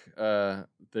Mark.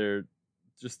 They're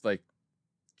just like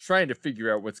trying to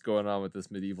figure out what's going on with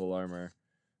this medieval armor.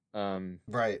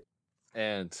 Right.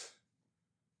 And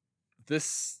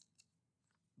this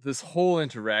whole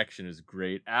interaction is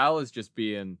great. Al is just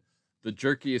being the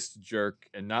jerkiest jerk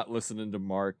and not listening to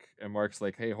Mark. And Mark's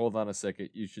like, hey, hold on a second.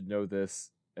 You should know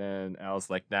this. And Al's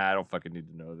like, nah, I don't fucking need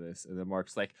to know this. And then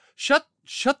Mark's like, shut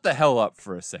the hell up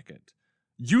for a second.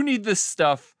 You need this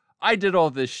stuff. I did all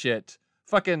this shit.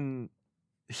 Fucking,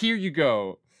 here you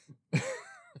go.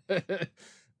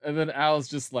 And then Al's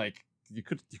just like, you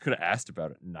could have asked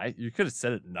about it. You could have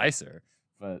said it nicer.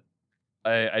 But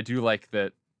I do like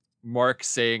that Mark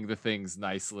saying the things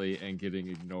nicely and getting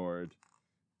ignored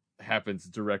happens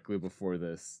directly before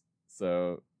this.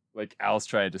 So like Al's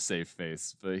trying to save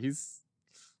face, but he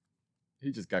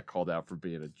just got called out for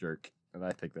being a jerk, and I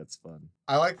think that's fun.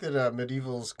 I like that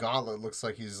Medieval's gauntlet looks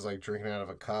like he's like drinking out of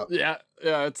a cup. Yeah,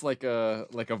 it's like a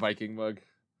Viking mug.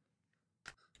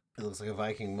 It looks like a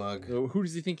Viking mug. So who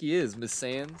does he think he is? Miss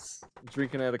Sands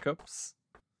drinking out of cups?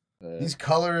 These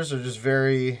colors are just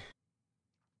very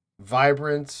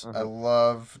vibrant. I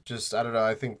love I don't know,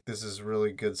 I think this is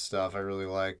really good stuff. I really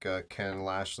like Ken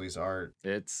Lashley's art.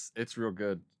 It's real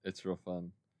good. It's real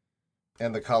fun.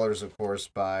 And the colors, of course,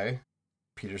 by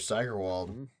Peter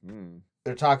Steigerwald. Mm-hmm.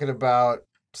 They're talking about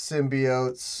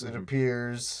symbiotes, it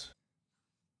appears.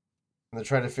 And they're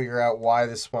trying to figure out why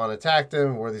this spawn attacked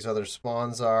him, where these other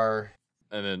spawns are.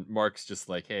 And then Mark's just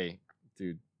like, hey,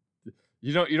 dude,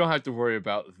 you don't have to worry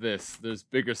about this. There's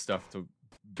bigger stuff to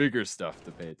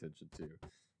pay attention to.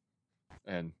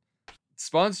 And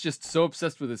Spawn's just so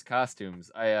obsessed with his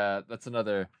costumes. That's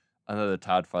another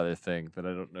Todd Father thing that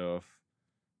I don't know if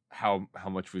how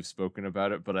much we've spoken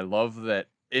about it, but I love that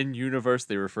in universe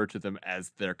they refer to them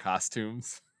as their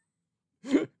costumes.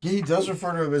 He does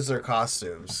refer to them as their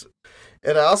costumes.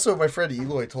 And my friend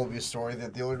Eloy told me a story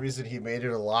that the only reason he made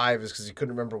it alive is because he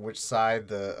couldn't remember which side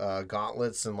the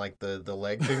gauntlets and like the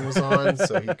leg thing was on,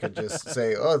 so he could just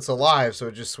say, "Oh, it's alive," so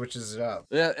it just switches it up.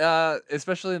 Yeah,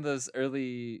 especially in those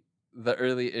early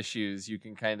issues, you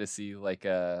can kind of see like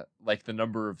the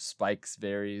number of spikes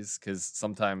varies, because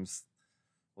sometimes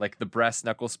like the brass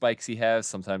knuckle spikes he has,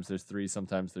 sometimes there's 3,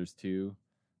 sometimes there's 2.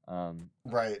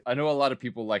 Right. I know a lot of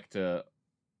people like to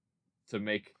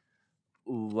make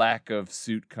lack of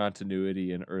suit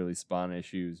continuity in early Spawn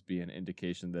issues be an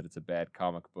indication that it's a bad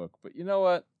comic book, but you know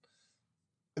what?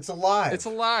 It's alive. It's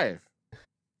alive.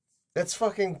 That's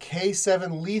fucking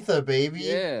K7 Letha, baby.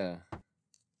 Yeah.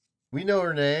 We know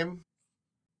her name,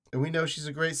 and we know she's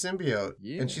a great symbiote,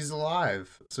 and she's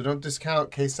alive. So don't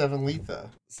discount K7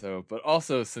 Letha. So, but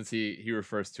also since he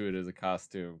refers to it as a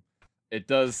costume, it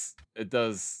does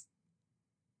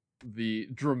the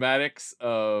dramatics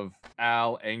of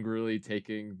Al angrily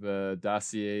taking the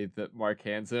dossier that Mark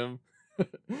hands him,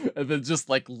 and then just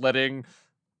like letting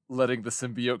the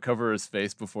symbiote cover his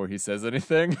face before he says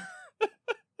anything.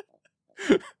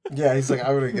 Yeah, he's like,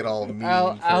 I'm gonna get all mean.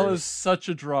 Al is such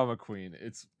a drama queen.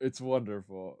 It's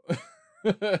wonderful.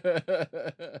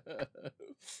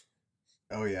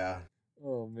 Oh yeah.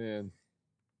 Oh man.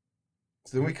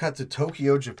 So then we cut to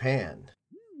Tokyo, Japan.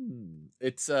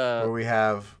 It's where we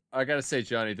have, I gotta say,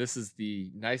 Johnny, this is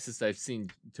the nicest I've seen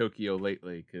Tokyo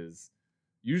lately, because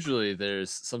usually there's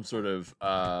some sort of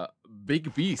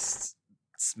big beast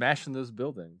smashing those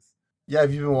buildings. Yeah,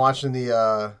 have you been watching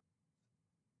the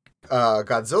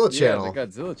Godzilla channel? Yeah, the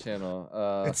Godzilla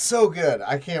channel. It's so good.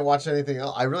 I can't watch anything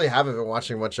else. I really haven't been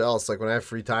watching much else. Like when I have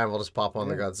free time, I'll just pop on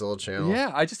the Godzilla channel.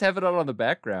 Yeah, I just have it on the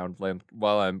background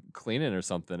while I'm cleaning or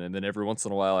something, and then every once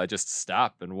in a while I just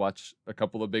stop and watch a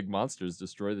couple of big monsters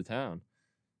destroy the town.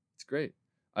 It's great.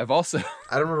 I've also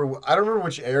I don't remember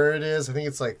which era it is. I think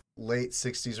it's like late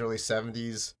 60s, early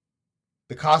 70s.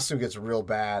 The costume gets real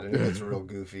bad and it gets real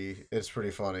goofy. It's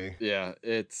pretty funny. Yeah,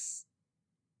 it's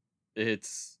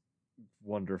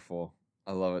wonderful.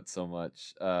 I love it so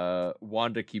much.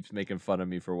 Wanda keeps making fun of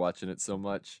me for watching it so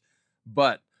much,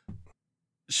 but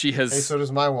she has. Hey, so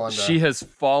does my Wanda. She has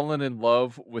fallen in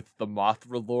love with the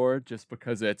Mothra lore just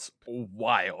because it's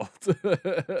wild.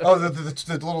 Oh,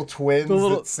 the little twins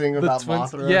that sing about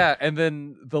Mothra. Yeah, and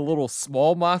then the little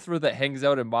small Mothra that hangs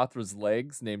out in Mothra's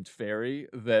legs, named Fairy,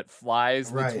 that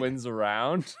flies the twins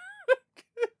around.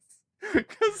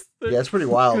 It's pretty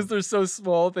wild. Because they're so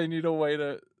small, they need a way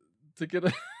to get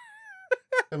a.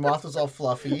 And Mothra's all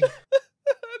fluffy.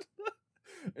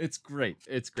 It's great.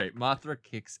 It's great. Mothra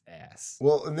kicks ass.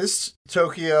 Well, in this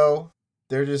Tokyo,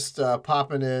 they're just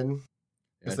popping in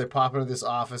as they pop into this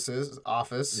office.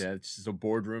 Yeah, it's just a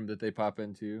boardroom that they pop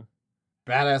into.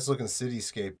 Badass looking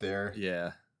cityscape there.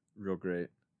 Yeah, real great.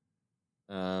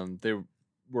 They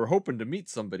were hoping to meet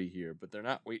somebody here, but they're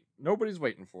not nobody's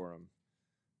waiting for them.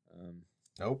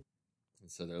 Nope.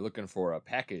 So they're looking for a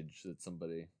package that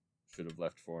somebody should have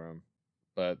left for them,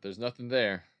 but there's nothing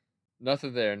there.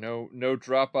 Nothing there. No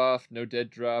drop off. No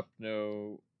dead drop.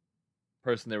 No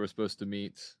person they were supposed to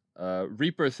meet.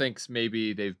 Reaper thinks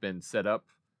maybe they've been set up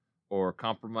or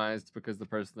compromised because the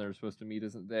person they were supposed to meet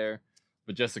isn't there.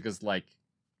 But Jessica's like,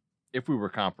 if we were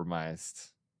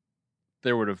compromised,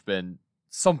 there would have been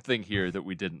something here that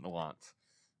we didn't want.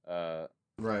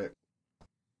 Right.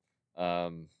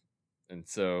 And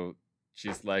so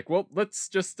she's like, well, let's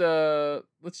just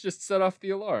set off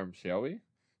the alarm, shall we?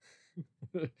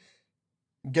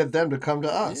 Get them to come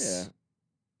to us. Yeah.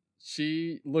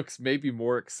 She looks maybe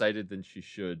more excited than she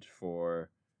should for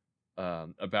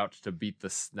about to beat the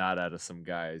snot out of some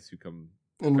guys who come.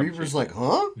 And Reaper's like,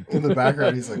 huh? In the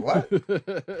background, he's like, what?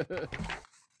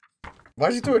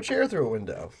 Why'd you throw a chair through a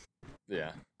window?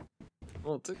 Yeah.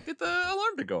 Well, to get the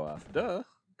alarm to go off. Duh.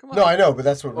 Come on. No, I know, but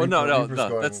that's what Reaper's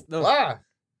going, that's no. Ah!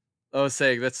 I was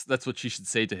saying that's what she should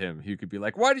say to him. He could be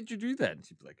like, why did you do that? And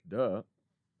she'd be like, duh.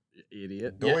 You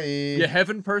idiot. Yeah,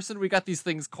 heaven person, we got these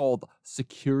things called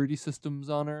security systems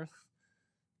on Earth.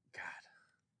 God.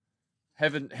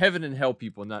 Heaven and hell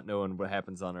people not knowing what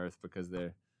happens on Earth because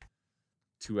they're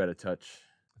too out of touch.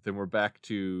 Then we're back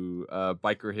to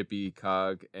biker hippie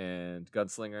Cog and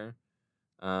Gunslinger.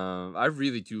 I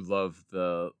really do love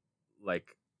the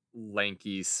like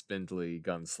lanky, spindly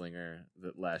Gunslinger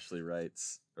that Lashley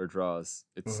writes or draws.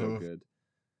 It's so good.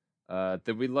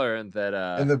 Then we learn that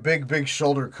and the big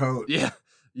shoulder coat. Yeah.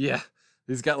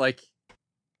 He's got like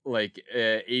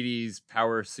 80s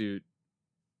power suit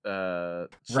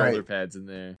shoulder pads in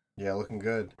there. Yeah, looking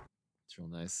good. It's real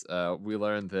nice. We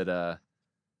learned that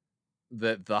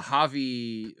the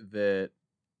Javi that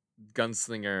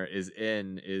Gunslinger is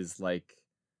in is like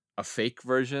a fake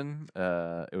version.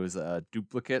 It was a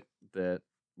duplicate that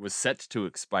was set to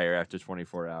expire after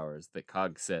 24 hours that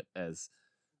Cog set as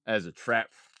a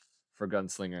trap for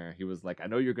Gunslinger. He was like, I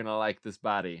know you're gonna like this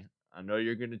body. I know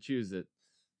you're gonna choose it.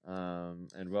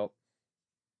 And well,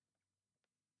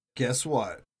 guess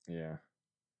what? Yeah.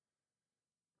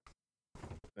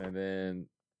 And then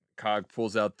Cog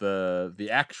pulls out the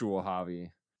actual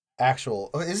Javi.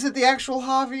 Is it the actual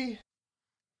Javi?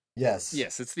 Yes.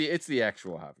 Yes, it's the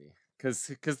actual Javi.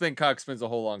 Because then Cog spends a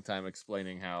whole long time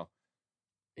explaining how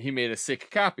he made a sick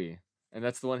copy, and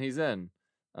that's the one he's in.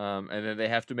 And then they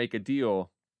have to make a deal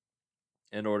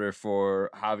in order for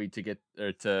Javi to get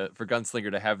for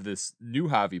Gunslinger to have this new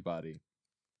Javi body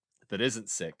that isn't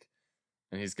sick,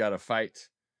 and he's got to fight.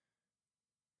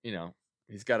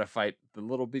 He's got to fight the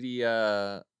little bitty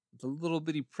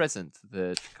present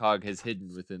that Cog has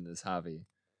hidden within this Javi.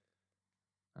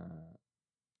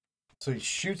 So he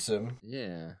shoots him.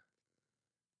 Yeah.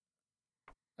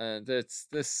 And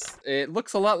it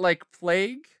looks a lot like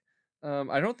Plague.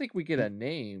 I don't think we get a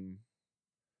name.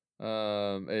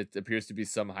 It appears to be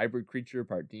some hybrid creature,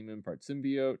 part demon, part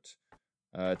symbiote.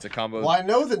 It's a combo. Well, I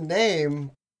know the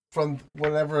name from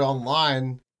whenever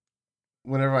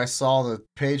I saw the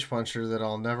page puncher that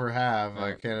I'll never have.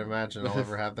 I can't imagine I'll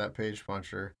ever have that page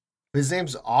puncher. His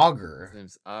name's Augur.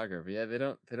 But yeah, they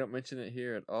don't mention it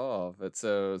here at all. But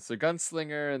so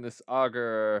Gunslinger and this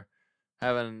Augur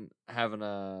having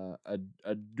a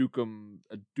duke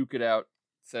it out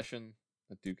session,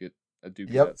 a duke it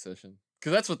out session,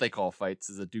 because that's what they call fights,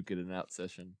 is a duke it out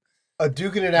session. A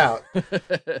duking it out.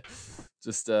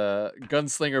 Just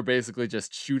Gunslinger basically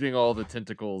just shooting all the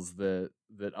tentacles that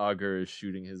Augur is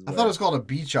shooting his way. I thought it was called a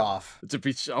beach off. It's a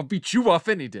beach. I'll beat you off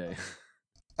any day.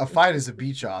 A fight is a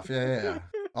beach off. Yeah.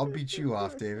 I'll beat you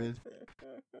off, David.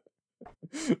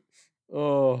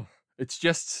 Oh, it's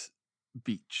just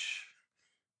beach.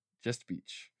 Just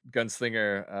beach.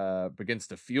 Gunslinger begins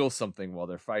to feel something while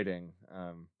they're fighting.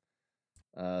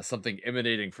 Something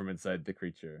emanating from inside the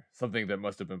creature. Something that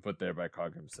must have been put there by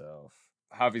Cog himself.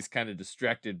 Javi's kind of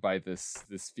distracted by this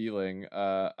feeling.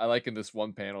 I like in this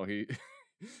one panel he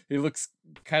looks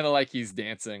kind of like he's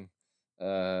dancing.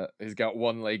 He's got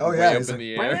one leg way up in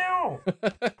the air.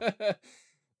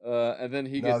 And then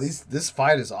he gets... this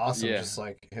fight is awesome. Yeah. Just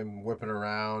like him whipping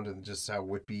around and just how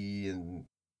whippy, and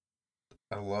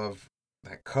I love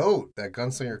that coat, that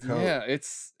Gunslinger coat. Yeah,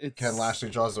 it's Ken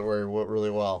Lashley draws it really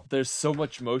well. There's so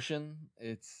much motion.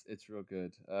 It's real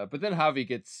good. But then Javi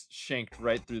gets shanked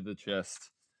right through the chest.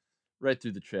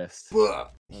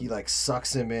 He like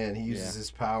sucks him in. He uses his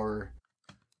power.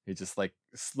 He just like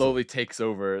slowly takes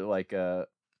over, like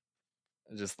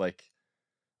just like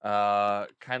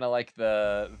kind of like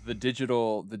the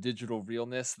digital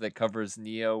realness that covers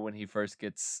Neo when he first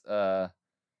gets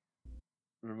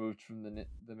removed from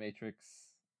the Matrix,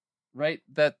 right?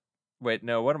 Wait,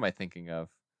 no, what am I thinking of?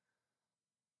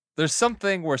 There's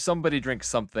something where somebody drinks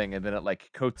something and then it like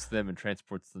coats them and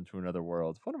transports them to another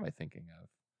world. What am I thinking of?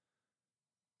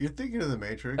 You're thinking of the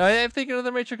Matrix? I'm thinking of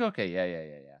the Matrix. Okay, yeah.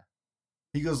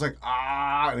 He goes like,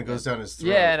 ah, and it goes down his throat.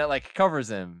 Yeah, and it like covers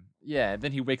him. Yeah, and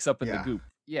then he wakes up in the goop.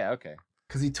 Yeah, okay.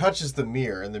 Because he touches the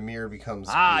mirror, and the mirror becomes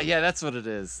goop. Yeah, that's what it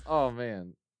is. Oh,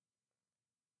 man.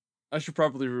 I should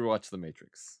probably rewatch The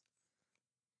Matrix.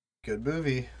 Good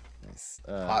movie. Nice.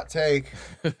 Hot take.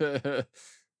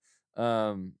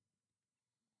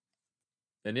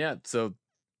 And yeah, so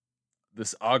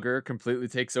this augur completely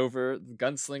takes over the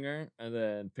gunslinger and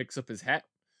then picks up his hat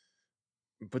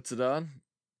and puts it on.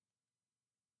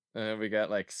 And then we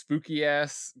got like spooky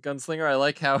ass gunslinger. I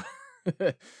like how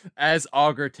as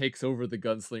augur takes over the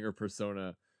gunslinger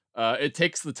persona, it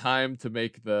takes the time to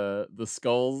make the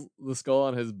skull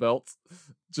on his belt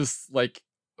just like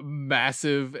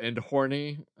massive and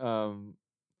horny.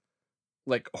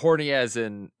 Like horny as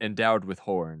in endowed with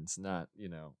horns, not,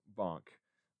 bonk.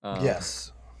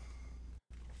 Yes.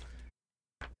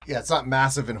 Yeah, it's not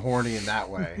massive and horny in that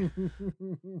way.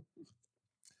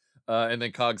 And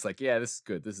then Cog's like, yeah, this is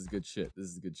good. This is good shit. This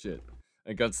is good shit.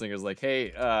 And Gunslinger's like,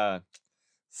 hey,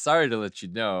 sorry to let you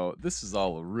know, this is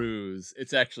all a ruse.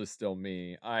 It's actually still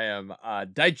me. I am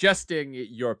digesting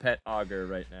your pet augur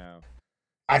right now.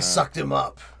 I sucked him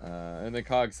up. And then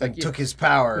Cog's like, took his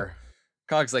power.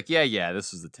 Cog's like, yeah,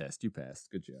 this was the test. You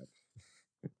passed. Good job.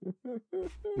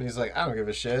 And he's like, I don't give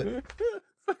a shit.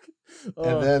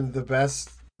 And then the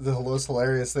most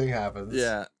hilarious thing happens.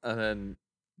 Yeah, and then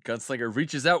Gunslinger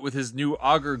reaches out with his new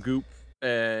augur goop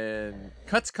and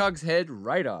cuts Cog's head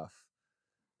right off.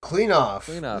 Clean off.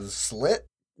 Slit.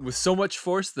 With so much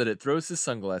force that it throws his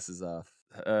sunglasses off.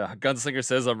 Gunslinger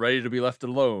says, I'm ready to be left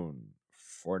alone.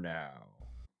 For now.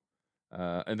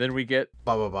 And then we get...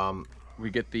 We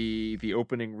get the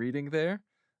opening reading there.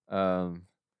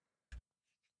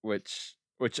 Which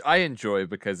I enjoy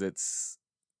because it's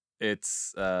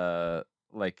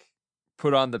like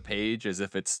put on the page as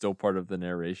if it's still part of the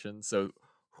narration. So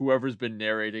whoever's been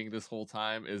narrating this whole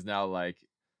time is now like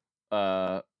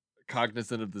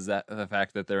cognizant of the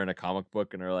fact that they're in a comic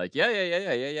book and are like, yeah.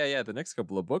 The next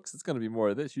couple of books, it's gonna be more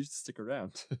of this. You should stick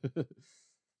around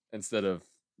instead of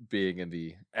being in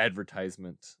the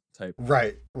advertisement type.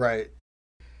 Right.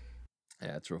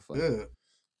 Yeah, it's real fun. Ugh.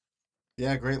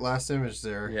 Yeah, great last image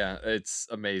there. Yeah, it's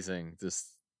amazing. Just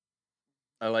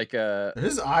I like Are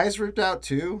his eyes ripped out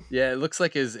too? Yeah, it looks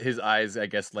like his eyes, I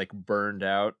guess, like burned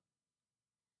out.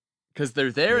 Because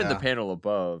they're there in the panel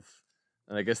above.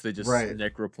 And I guess they just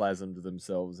necroplasmed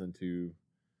themselves into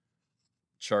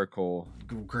charcoal.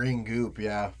 Green goop,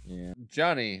 yeah.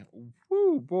 Johnny,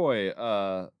 woo boy,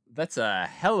 that's a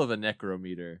hell of a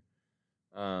necrometer.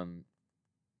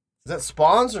 Is that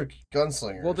spawns or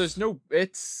gunslingers? Well, there's no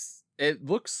it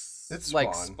looks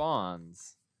like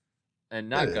spawns and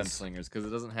not gunslingers because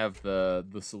it doesn't have the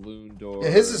saloon door.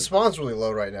 Yeah, his spawn's really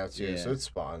low right now too, so it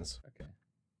spawns. Okay.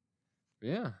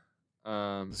 Yeah.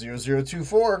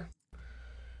 0024.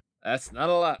 That's not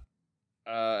a lot.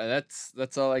 And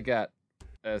that's all I got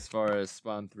as far as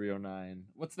Spawn 309.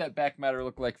 What's that back matter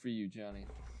look like for you, Johnny?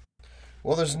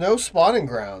 Well, there's no spawning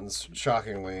grounds,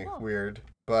 shockingly. Weird.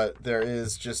 But there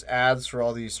is just ads for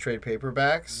all these trade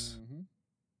paperbacks. Mm-hmm.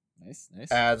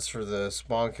 Nice. Ads for the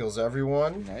Spawn Kills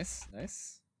Everyone. Nice.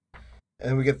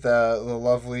 And we get the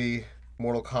lovely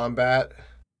Mortal Kombat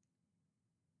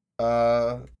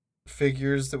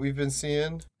figures that we've been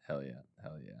seeing. Hell yeah.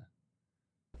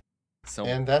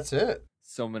 And that's it.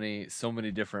 So many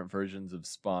different versions of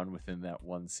Spawn within that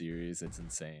one series. It's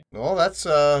insane. Well, that's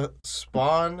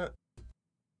Spawn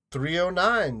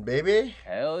 309, baby.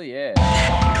 Hell yeah.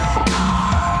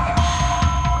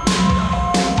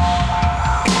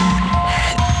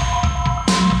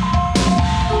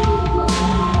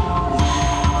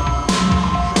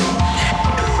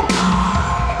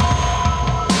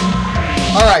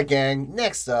 All right, gang.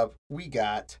 Next up, we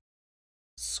got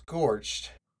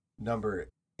Scorched, number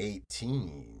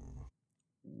 18.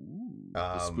 Ooh, the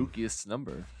spookiest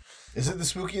number. Is it the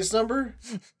spookiest number?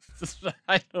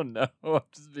 I don't know. I'm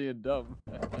just being dumb.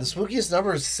 The spookiest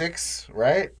number is 6,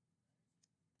 right?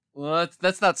 Well,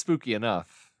 that's not spooky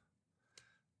enough.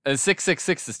 And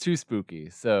 666 is too spooky.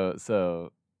 So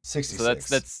 66.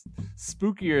 So that's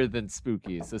spookier than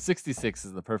spooky. So 66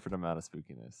 is the perfect amount of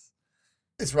spookiness.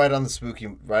 It's right on the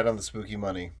spooky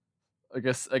money. I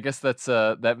guess that's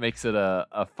that makes it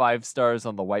a 5 stars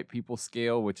on the white people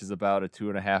scale, which is about a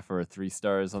 2.5 or a 3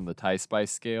 stars on the Thai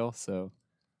spice scale. So,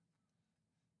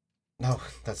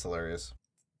 that's hilarious.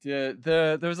 Yeah,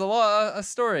 there was a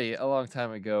story a long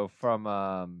time ago from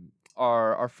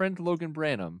our friend Logan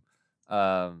Branham,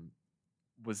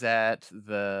 was at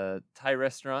the Thai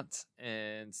restaurant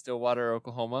in Stillwater,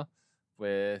 Oklahoma,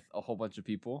 with a whole bunch of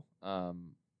people,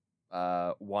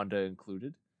 Wanda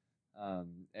included.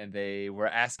 And they were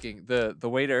asking the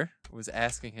waiter was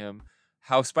asking him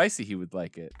how spicy he would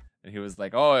like it, and he was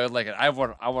like, "Oh, I like it. I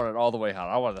want it all the way hot.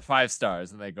 I want the 5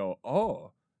 stars." And they go,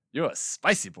 "Oh, you're a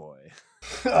spicy boy."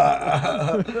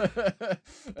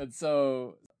 And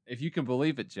so, if you can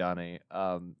believe it, Johnny,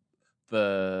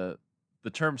 the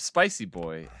term "spicy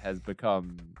boy" has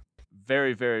become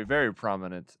very, very, very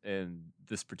prominent in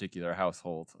this particular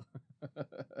household.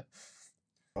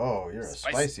 Oh, you're a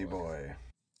spicy boy.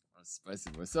 A spicy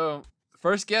boy. So,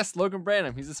 first guest, Logan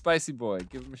Branham. He's a spicy boy.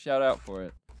 Give him a shout out for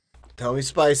it. Tell me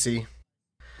spicy.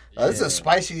 Yeah. This is a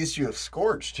spicy issue of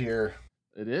Scorched here.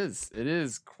 It is. It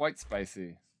is quite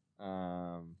spicy.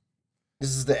 This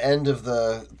is the end of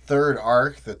the 3rd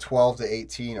arc, the 12 to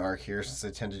 18 arc here, since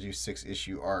they tend to do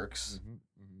 6-issue arcs.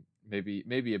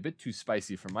 Maybe a bit too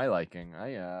spicy for my liking.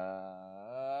 I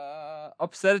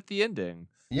upset at the ending.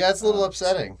 Yeah, it's a little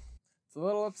upsetting. It's a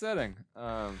little upsetting.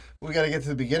 We got to get to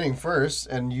the beginning first,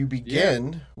 and you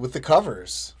begin with the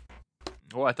covers.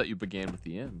 Oh, I thought you began with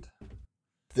the end.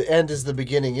 The end is the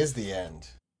beginning is the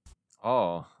end.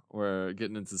 Oh, we're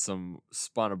getting into some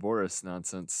Sponoboris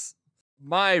nonsense.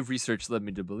 My research led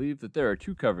me to believe that there are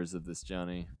 2 covers of this,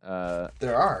 Johnny.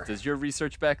 There are. Does your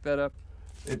research back that up?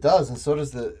 It does, and so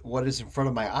does what is in front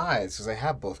of my eyes, because I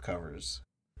have both covers.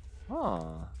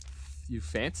 Oh, you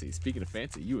fancy. Speaking of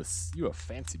fancy, you a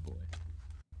fancy boy.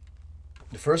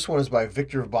 The first one is by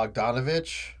Viktor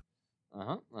Bogdanovich.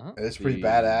 And it's pretty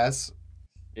badass.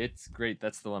 It's great.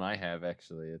 That's the one I have,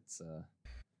 actually. It's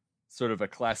sort of a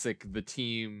classic, the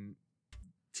team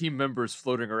members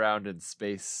floating around in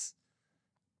space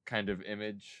kind of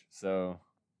image. So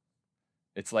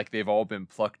it's like they've all been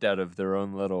plucked out of their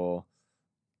own little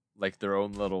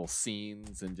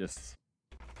scenes and just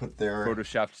put their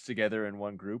photoshopped together in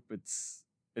one group. It's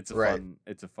fun.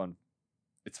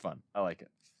 I like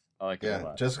it. I like it a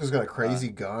lot. Jessica's got a crazy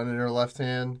gun in her left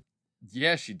hand.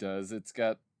 Yeah, she does. It's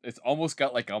almost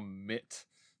got like a mitt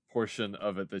portion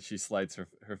of it that she slides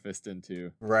her fist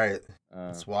into. Right.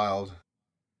 It's wild.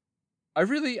 I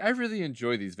really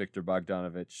enjoy these Viktor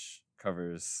Bogdanovich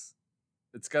covers.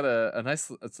 It's got a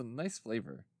nice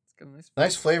flavor. It's got a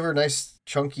nice flavor, nice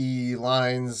chunky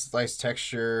lines, nice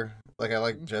texture. Like I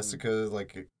like Jessica's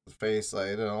face,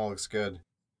 it all looks good.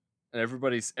 And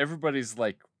everybody's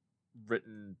like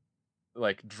written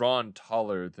drawn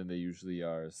taller than they usually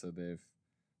are, so they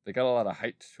got a lot of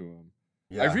height to them.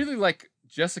 Yeah. I really like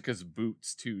Jessica's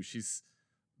boots too.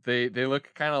 They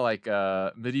look kind of like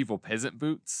medieval peasant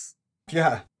boots.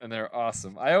 Yeah. And they're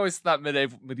awesome. I always thought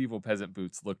medieval peasant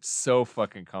boots looked so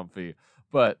fucking comfy,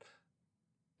 but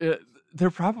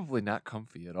they're probably not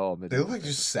comfy at all. They look like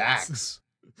just sacks.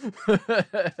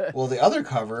 Well, the other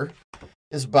cover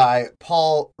is by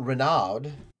Paul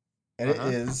Renaud, and it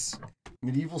is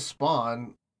medieval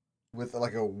Spawn with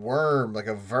like a worm, like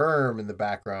a verm in the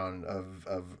background of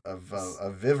a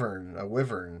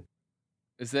wyvern.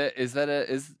 Is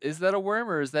that a worm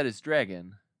or is that his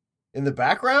dragon? In the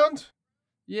background?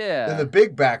 Yeah. In the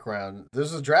big background,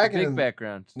 there's a dragon.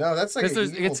 Background. No, that's like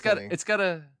an evil thing.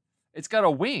 It's got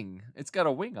a wing. It's got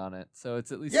a wing on it, so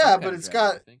it's at least but it's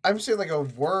dragon, got. I'm saying like a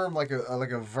worm, like a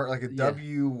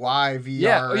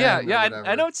WYVR. Yeah.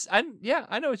 I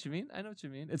know what you mean.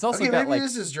 It's also got maybe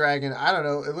this is dragon. I don't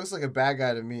know. It looks like a bad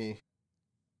guy to me.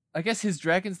 I guess his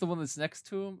dragon's the one that's next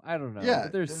to him. I don't know. Yeah,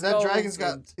 that dragon's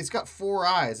got 4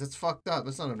 eyes. That's fucked up.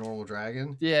 That's not a normal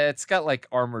dragon. Yeah, it's got like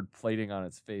armored plating on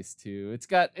its face too. It's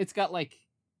got like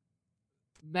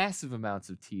massive amounts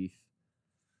of teeth.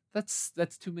 That's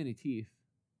too many teeth.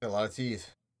 A lot of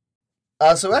teeth.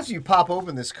 So after you pop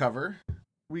open this cover,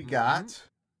 we got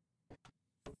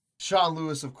Sean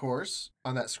Lewis, of course,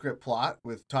 on that script plot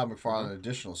with Todd McFarlane,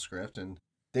 additional script, and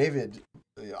David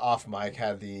off mic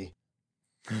had the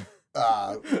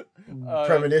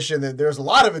premonition that there's a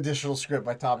lot of additional script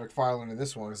by Todd McFarlane in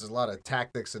this one because there's a lot of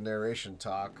tactics and narration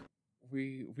talk.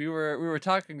 We were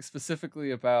talking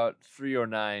specifically about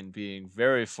 309 being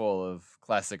very full of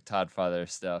classic Toddfather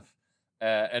stuff,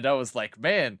 and I was like,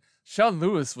 man, Sean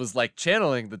Lewis was like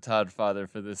channeling the Toddfather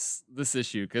for this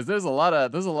issue because there's a lot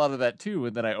of that too.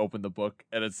 And then I opened the book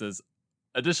and it says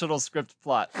additional script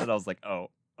plot, and I was like,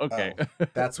 oh. Okay,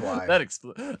 that's why. that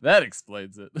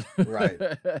explains it. Right.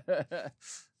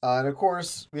 And of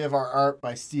course, we have our art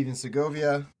by Steven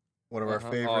Segovia, one of our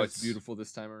favorites. Oh, it's beautiful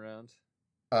this time around.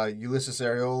 Ulysses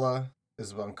Areola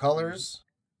is on colors.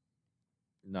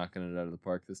 Knocking it out of the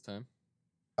park this time.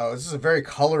 Oh, this is a very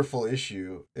colorful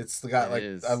issue. It's got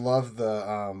I love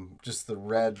the just the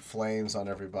red flames on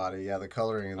everybody. Yeah, the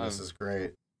coloring in this is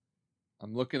great.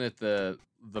 I'm looking at the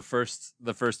first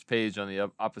page on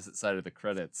the opposite side of the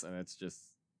credits, and it's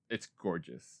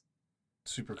gorgeous.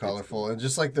 super colorful, and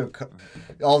just like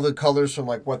all the colors from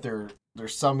like what they're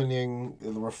summoning,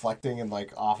 and reflecting, and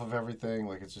like off of everything.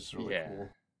 Like it's just really cool.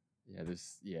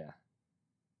 Yeah.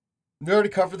 We already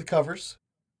covered the covers.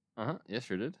 Yes,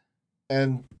 sure did.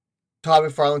 And Todd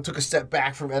McFarlane took a step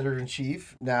back from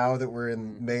editor-in-chief. Now that we're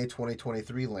in May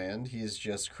 2023 land, he is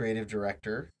just creative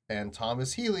director. And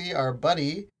Thomas Healy, our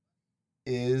buddy,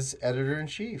 is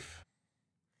editor-in-chief.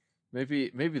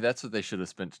 Maybe that's what they should have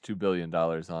spent $2 billion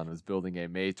on, was building a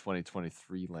May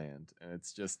 2023 land. And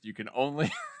it's just, you can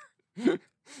only you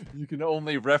can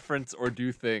only reference or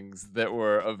do things that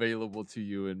were available to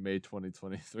you in May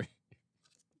 2023.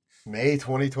 May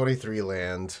 2023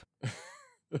 land.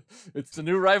 It's the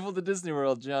new rival to Disney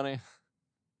World, Johnny.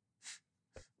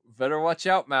 Better watch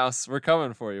out, Mouse. We're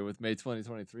coming for you with May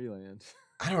 2023 land.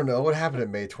 I don't know what happened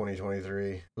in May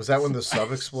 2023. Was that when the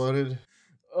sub exploded?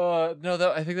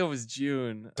 No, I think that was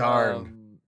June. Darn.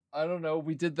 I don't know.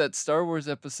 We did that Star Wars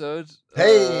episode.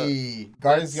 Hey,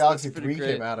 Guardians of the Galaxy 3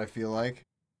 came out, I feel like.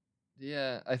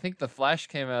 Yeah, I think The Flash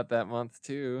came out that month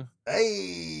too.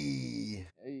 Hey.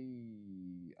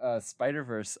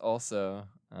 Spider-Verse also.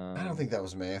 I don't think that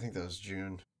was May. I think that was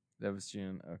June. That was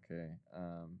June. Okay.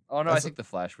 I think The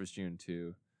Flash was June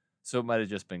too. So it might have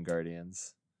just been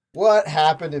Guardians. What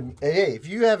happened in... Hey, if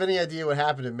you have any idea what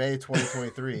happened in May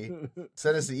 2023,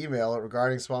 send us an email at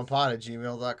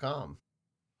regardingspawnpod@gmail.com.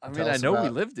 I mean, I know we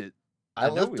lived it. I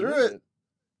lived through it.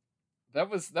 That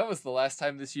was the last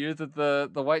time this year that the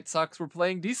White Sox were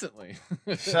playing decently.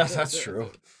 That's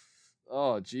true.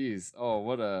 Oh, geez. Oh,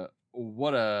 what a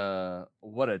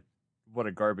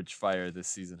garbage fire this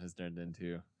season has turned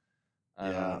into.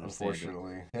 Yeah,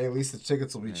 unfortunately. Hey, at least the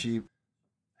tickets will be cheap.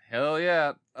 Hell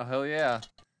yeah. Oh, hell yeah.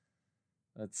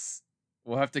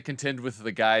 We'll have to contend with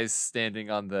the guys standing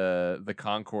on the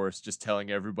concourse just telling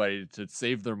everybody to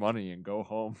save their money and go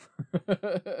home.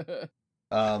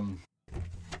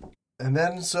 And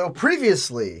then, so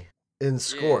previously in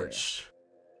Scorched,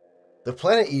 the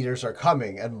Planet Eaters are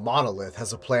coming and Monolith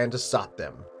has a plan to stop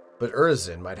them. But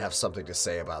Urizen might have something to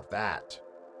say about that.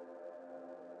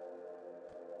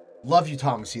 Love you,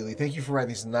 Thomas Healy. Thank you for writing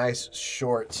these nice,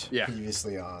 short,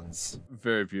 previously ons.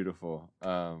 Very beautiful.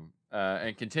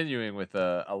 And continuing with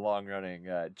a long-running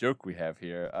joke we have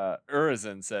here,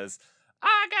 Urizen says,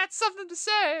 "I got something to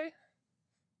say."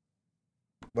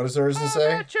 What does Urizen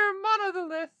say? About your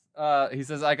monolith. He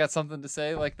says, "I got something to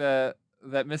say," like that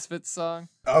Misfits song.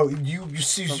 Oh, you're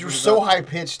so high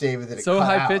pitched, David, that it cut out. So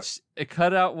high pitched, it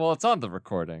cut out. Well, it's on the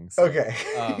recording. So, okay.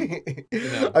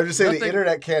 I'm just saying the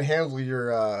internet can't handle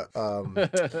your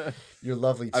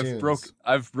lovely tunes.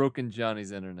 I've broken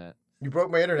Johnny's internet. You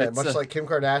broke my internet, much like Kim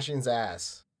Kardashian's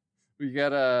ass. We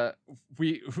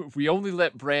only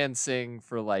let Brand sing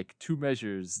for like 2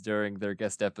 measures during their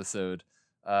guest episode.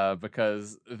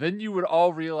 Because then you would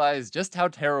all realize just how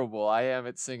terrible I am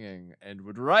at singing and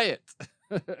would riot.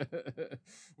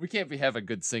 We can't be having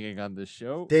good singing on this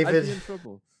show. David, I'd be in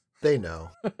trouble. They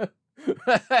know.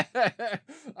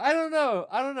 I don't know.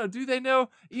 Do they know?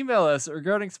 Email us at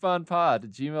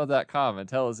regarding@gmail.com and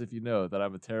tell us if you know that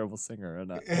I'm a terrible singer or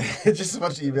not. Just a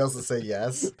bunch of emails that say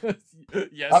yes.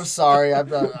 Yes. I'm sorry.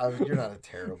 You're not a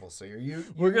terrible singer. You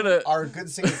are a good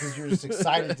singer because you're just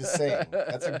excited to sing.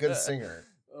 That's a good singer.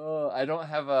 I don't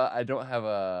have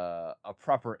a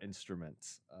proper instrument.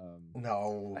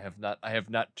 No, I have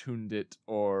not tuned it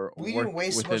or. We didn't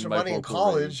waste much money in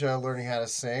college learning how to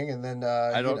sing, and then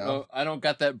I don't know. I don't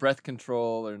got that breath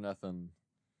control or nothing.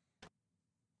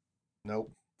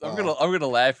 Nope. I'm gonna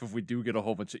laugh if we do get a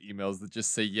whole bunch of emails that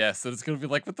just say yes, and it's gonna be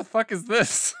like, what the fuck is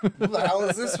this? What the hell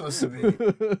is this supposed to be?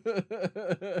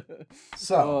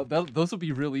 So those will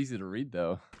be real easy to read,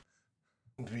 though.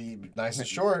 Be nice and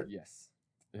short. Yes.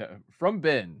 Yeah. From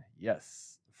Ben,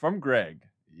 yes. From Greg,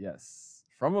 yes.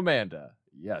 From Amanda,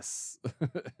 yes.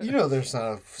 You know, there's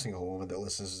not a single woman that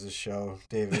listens to this show,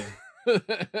 David.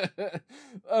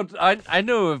 I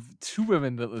know of 2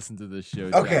 women that listen to this show.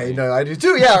 Okay, no, I do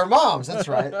too. Yeah, our moms. That's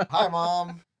right. Hi,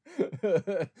 Mom.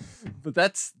 But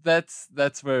that's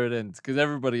where it ends, because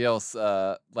everybody else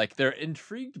like they're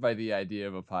intrigued by the idea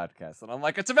of a podcast, and I'm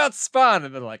like, it's about Spawn,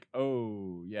 and they're like,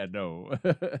 oh yeah, no.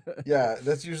 Yeah,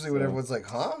 that's usually when everyone's like,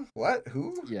 huh, what,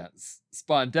 who? Yeah,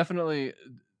 Spawn, definitely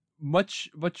much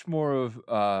more of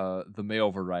the male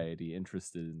variety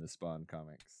interested in the Spawn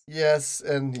comics. Yes,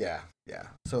 and yeah,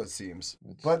 so it seems.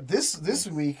 But this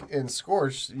week in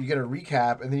Scorched, you get a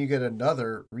recap, and then you get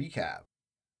another recap.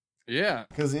 Yeah.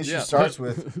 Because the issue starts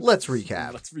with, let's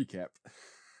recap. Let's recap.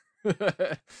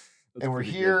 And we're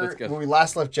here. When we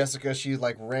last left Jessica, she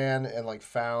like ran and like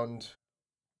found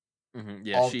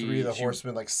all 3 of the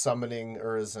horsemen like summoning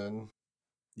Urizen.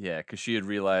 Yeah, because she had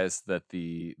realized that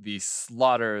the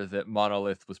slaughter that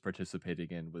Monolith was participating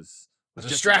in was A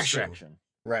just a distraction. distraction.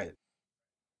 Right.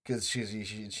 Because she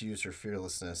used her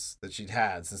fearlessness that she'd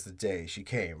had since the day she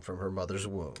came from her mother's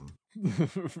womb.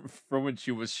 From when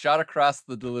she was shot across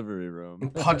the delivery room.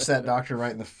 And punched that doctor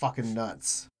right in the fucking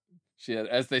nuts. She had,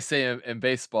 as they say in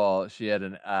baseball, she had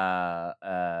an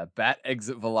bat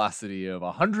exit velocity of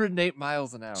 108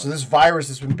 miles an hour. So this virus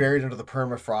that's been buried under the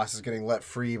permafrost is getting let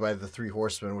free by the three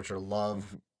horsemen, which are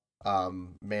Love,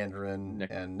 Mandarin,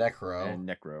 and Necro. And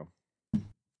Necro.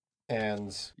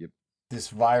 And this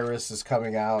virus is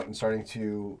coming out and starting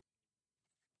to...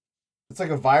 It's like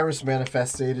a virus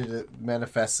manifested. It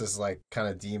manifests as like kind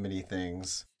of demony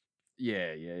things.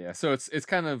 Yeah. So it's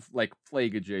kind of like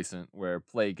plague adjacent, where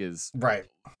plague is right,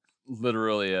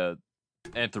 literally a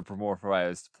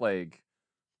anthropomorphized plague.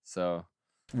 So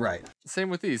right. Same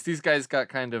with these. These guys got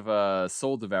kind of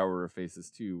soul devourer faces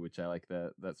too, which I like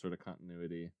that sort of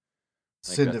continuity.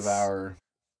 Like Sin Devourer.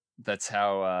 That's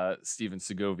how Steven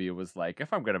Segovia was like,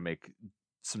 if I'm gonna make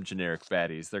some generic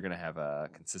baddies, they're gonna have a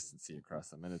consistency across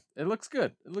them, and it looks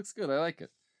good. It looks good. I like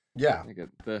it. Yeah. I like it.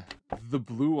 The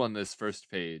blue on this first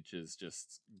page is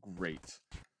just great.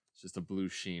 It's just a blue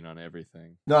sheen on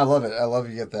everything. No, I love it. I love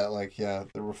you get that, like, the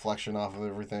reflection off of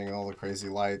everything, all the crazy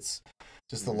lights.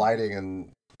 Just the lighting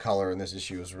and color in this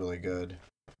issue is really good.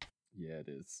 Yeah, it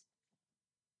is.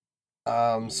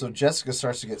 So Jessica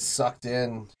starts to get sucked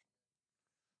in.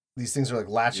 These things are like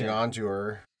latching onto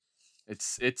her.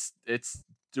 It's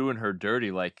doing her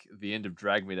dirty, like the end of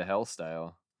Drag Me to Hell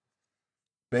style.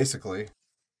 Basically.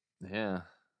 Yeah.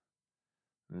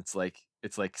 And it's like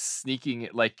sneaking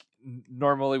it. Like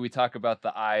normally we talk about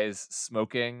the eyes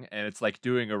smoking, and it's like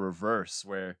doing a reverse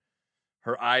where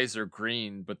her eyes are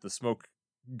green, but the smoke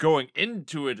going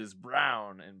into it is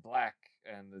brown and black,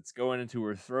 and it's going into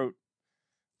her throat.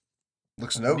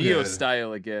 Looks no Neo good.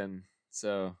 style again.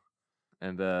 So,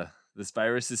 and this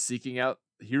virus is seeking out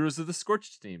heroes of the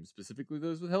Scorched team, specifically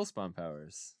those with Hellspawn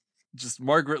powers. Just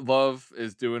Margaret Love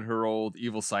is doing her old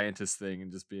evil scientist thing and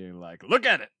just being like, look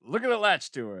at it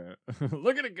latch to her.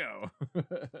 Look at it go.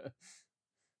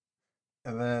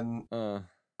 And then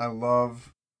I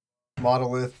love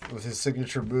Monolith with his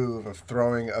signature move of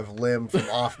throwing a limb from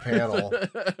off panel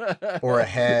or a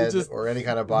head or any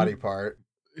kind of body part.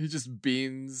 He just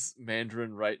beans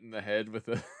Mandarin right in the head with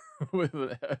a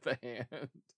hand.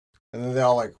 And then they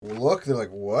all like look, they're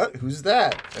like, what? Who's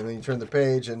that? And then you turn the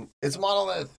page and it's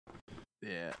Monolith.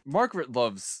 Yeah. Margaret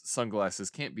Love's sunglasses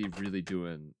can't be really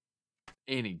doing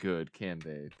any good, can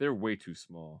they? They're way too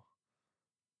small.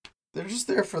 They're just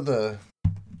there for the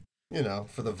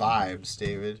for the vibes,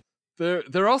 David.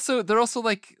 They're also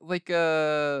like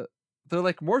they're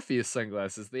like Morpheus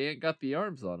sunglasses. They ain't got the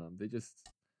arms on them. They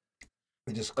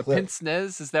just clip.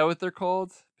 Pince-nez, is that what they're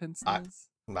called? Pince-nez?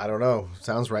 I don't know.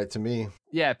 Sounds right to me.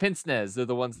 Yeah, pince-nez. They're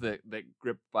the ones that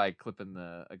grip by clipping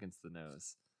against the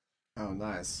nose. Oh,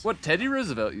 nice. What Teddy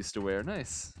Roosevelt used to wear.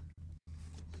 Nice.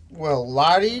 Well,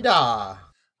 la-di-da.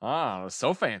 Ah,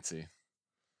 so fancy.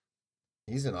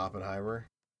 He's an Oppenheimer.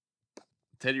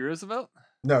 Teddy Roosevelt?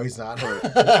 No, he's not. No,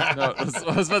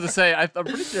 I was about to say, I'm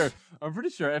pretty sure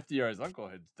FDR's uncle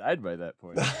had died by that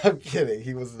point. I'm kidding.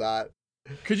 He was not.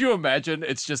 Could you imagine?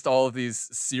 It's just all of these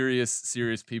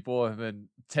serious people, and then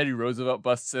Teddy Roosevelt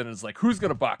busts in and is like, "Who's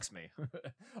gonna box me?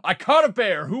 I caught a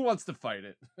bear. Who wants to fight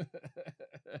it?"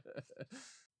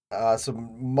 So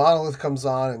Monolith comes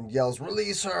on and yells,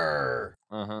 "Release her!"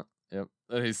 Yep.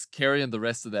 And he's carrying the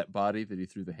rest of that body that he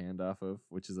threw the hand off of,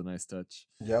 which is a nice touch.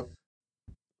 Yep.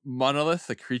 Monolith,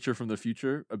 a creature from the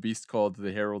future, a beast called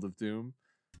the Herald of Doom.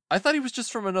 I thought he was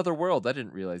just from another world. I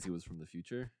didn't realize he was from the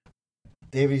future.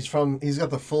 David, he's got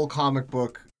the full comic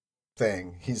book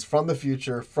thing. He's from the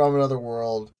future, from another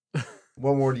world.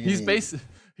 What more do you need?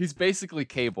 He's basically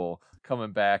Cable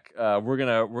coming back. We're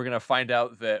gonna find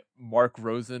out that Mark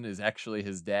Rosen is actually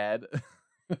his dad.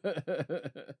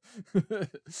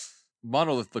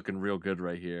 Monolith looking real good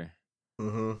right here.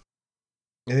 Mm-hmm.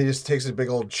 And he just takes a big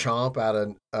old chomp out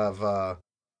of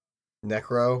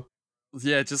Necro.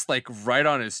 Yeah, just like right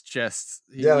on his chest.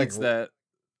 He eats that.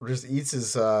 Just eats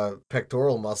his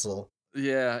pectoral muscle.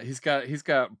 Yeah, he's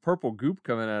got purple goop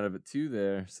coming out of it too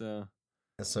there, so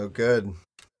that's so good.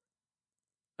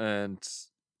 And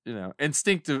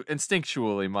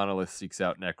instinctually Monolith seeks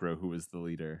out Necro, who is the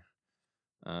leader.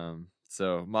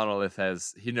 So Monolith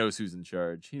he knows who's in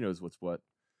charge. He knows what's what.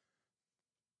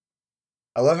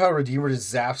 I love how Redeemer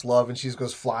just zaps Love and she just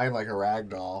goes flying like a rag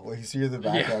doll. Like you see her in the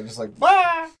background, just like,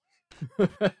 bah!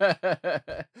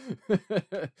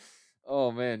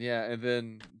 Oh man, yeah, and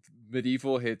then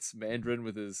Medieval hits Mandarin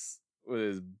with his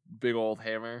big old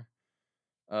hammer.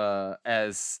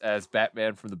 As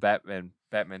Batman from the Batman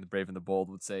the Brave and the Bold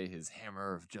would say, his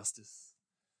hammer of justice.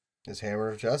 His hammer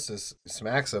of justice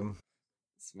smacks him.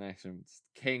 Smacks him,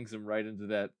 cangs him right into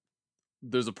that.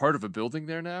 There's a part of a building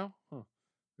there now? Huh.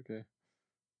 Okay.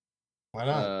 Why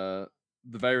not?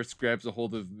 The virus grabs a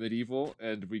hold of Medieval,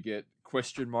 and we get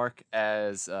question mark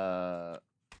as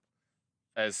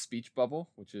speech bubble,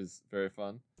 which is very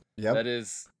fun. Yep. That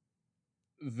is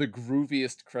the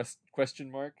grooviest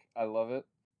question mark. I love it.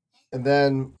 And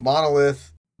then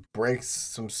Monolith breaks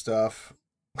some stuff.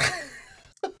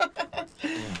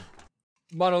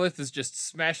 Monolith is just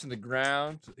smashing the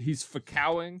ground. He's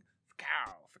facowing.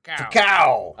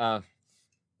 Facow.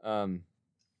 And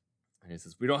he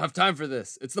says, "We don't have time for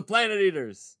this. It's the Planet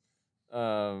Eaters."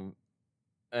 And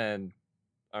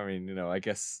I mean, I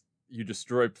guess you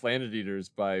destroy Planet Eaters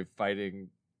by fighting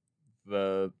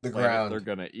the ground they're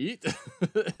gonna eat.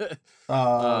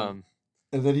 And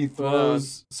then he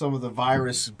throws some of the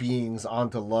virus beings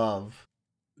onto Love.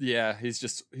 Yeah, he's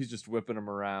just whipping them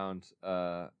around,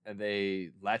 and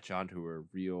they latch onto her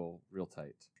real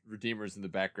tight. Redeemer's in the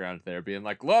background there, being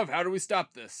like, "Love, how do we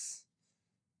stop this?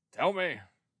 Tell me."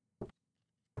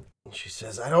 She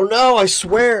says, "I don't know, I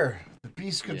swear. The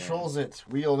beast controls it.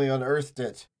 We only unearthed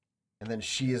it." And then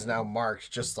she is now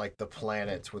marked just like the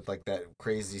planet with like that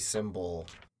crazy symbol.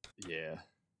 Yeah.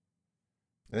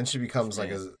 And then she becomes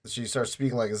she starts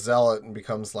speaking like a zealot and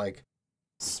becomes like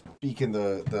speaking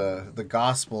the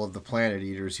gospel of the Planet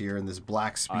Eaters here in this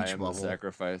black speech bubble. I am the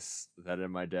sacrifice that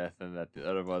in my death and that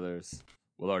of others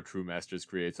will our true masters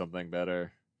create something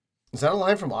better. Is that a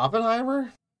line from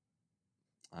Oppenheimer?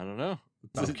 I don't know.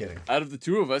 No, I'm kidding. Out of the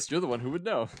two of us, you're the one who would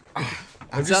know.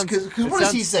 I'm just because what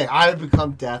does he say? I have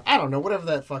become death. I don't know. Whatever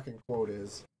that fucking quote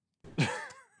is.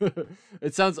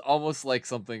 It sounds almost like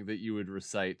something that you would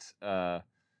recite at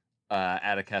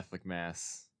a Catholic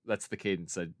mass. That's the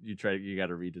cadence. You got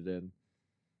to read it in,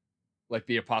 like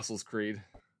the Apostles' Creed.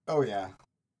 Oh yeah,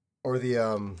 or the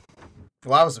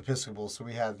Well, I was Episcopal, so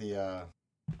we had the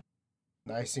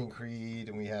Nicene Creed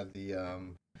and we had the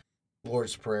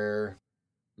Lord's Prayer.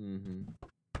 Mm-hmm.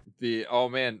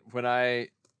 When I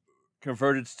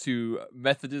converted to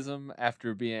Methodism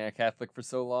after being a Catholic for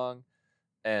so long,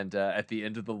 and at the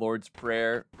end of the Lord's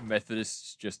Prayer,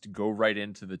 Methodists just go right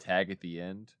into the tag at the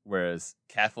end, whereas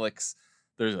Catholics,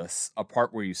 there's a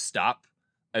part where you stop,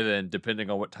 and then depending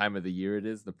on what time of the year it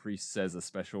is, the priest says a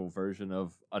special version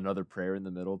of another prayer in the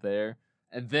middle there,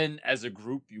 and then as a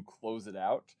group you close it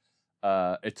out.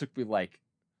 It took me like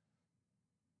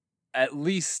at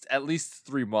least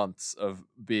 3 months of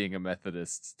being a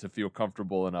Methodist to feel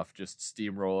comfortable enough just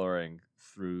steamrolling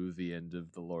through the end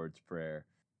of the Lord's Prayer.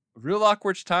 Real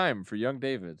awkward time for young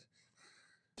David.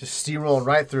 Just steamrolling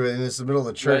right through it, and it's the middle of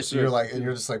the church, so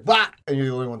you're just like, "Bah!" And you're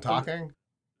the only one talking?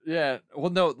 Yeah.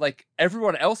 Well, no, like,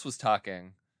 everyone else was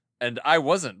talking, and I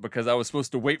wasn't, because I was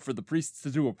supposed to wait for the priests to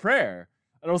do a prayer.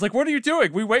 And I was like, "What are you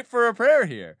doing? We wait for a prayer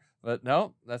here." But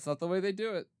no, that's not the way they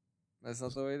do it.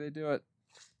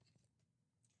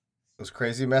 Those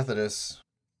crazy Methodists.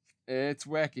 It's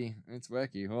wacky.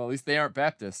 Well, at least they aren't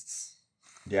Baptists.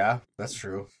 Yeah, that's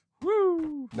true.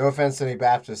 Woo! No offense to any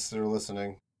Baptists that are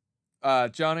listening.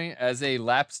 Johnny, as a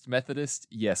lapsed Methodist,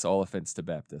 yes, all offense to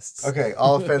Baptists. Okay,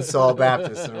 all offense to all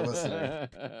Baptists that are listening.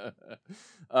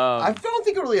 I don't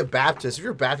think you're really a Baptist. If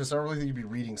you're a Baptist, I don't really think you'd be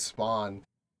reading Spawn.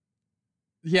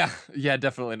 Yeah,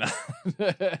 definitely not.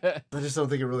 I just don't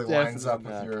think it really lines up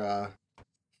with your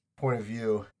point of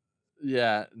view.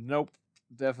 Yeah, nope,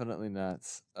 definitely not.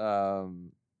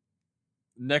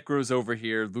 Necro's over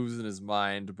here losing his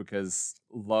mind because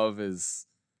Love is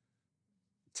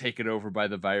taken over by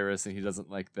the virus and he doesn't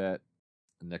like that.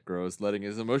 Necro is letting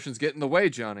his emotions get in the way,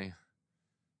 Johnny.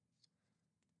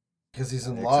 Because he's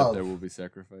in love. There will be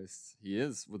sacrifice. He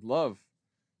is, with love.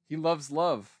 He loves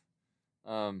love.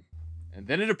 And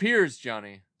then it appears,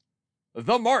 Johnny.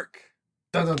 The mark.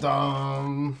 Dun dun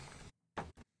dun.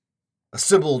 A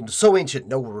symbol so ancient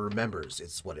no one remembers.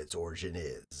 It's what its origin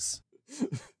is.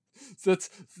 So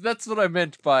that's what I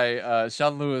meant by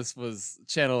Sean Lewis was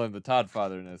channeling the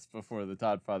Toddfatherness before the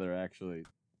Toddfather actually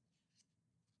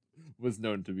was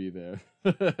known to be there.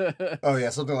 Oh yeah,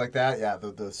 something like that. Yeah,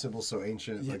 the symbol's so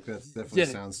ancient, like that definitely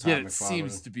sounds Todd McFarlane. It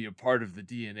seems to be a part of the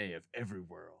DNA of every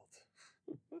world.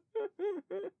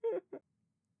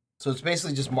 So it's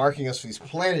basically just marking us for these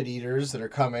Planet Eaters that are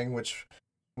coming, which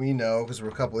we know because we're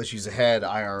a couple issues ahead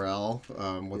IRL.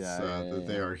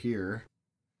 They are here.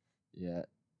 Yeah.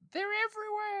 They're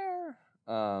everywhere.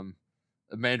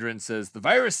 Mandarin says, "The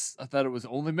virus, I thought it was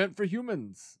only meant for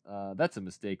humans." That's a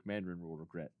mistake Mandarin will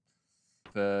regret.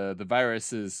 The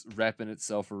virus is wrapping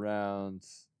itself around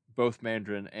both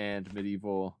Mandarin and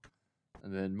Medieval.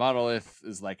 And then Monolith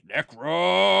is like,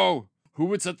 Necro! Who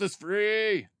would set this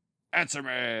free? Answer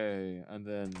me! And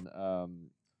then,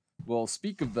 we'll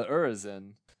speak of the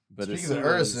Urizen. But speak of the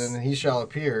Urizen, he shall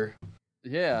appear.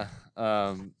 Yeah.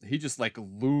 He just like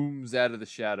looms out of the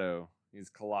shadow. He's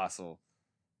colossal.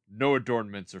 No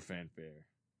adornments or fanfare.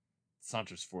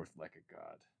 Saunters forth like a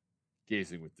god,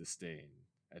 gazing with disdain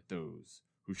at those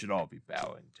who should all be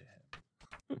bowing to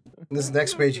him. This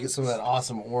next page, you get some of that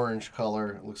awesome orange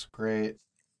color. It looks great.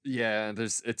 Yeah,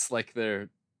 it's like they're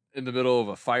in the middle of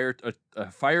a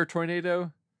fire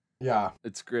tornado. Yeah,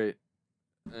 it's great.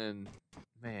 And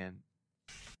man,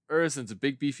 Urizen's a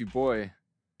big beefy boy.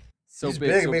 So he's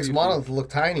big. So it makes beefy. Monolith look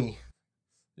tiny.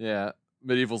 Yeah.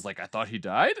 Medieval's like, I thought he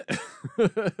died.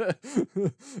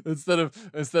 instead of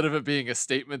it being a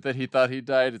statement that he thought he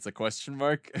died, it's a question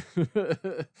mark.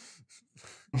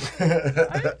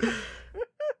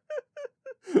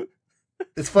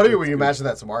 It's funny when you imagine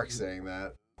that's Mark saying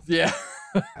that. Yeah.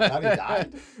 I thought he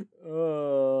died.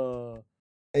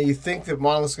 And you think that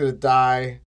Monolith's gonna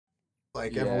die.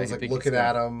 Like everyone's like looking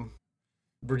at him.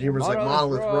 Redeemer's like,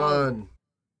 Monolith, run.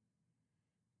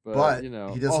 But you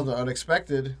know, he does something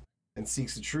unexpected and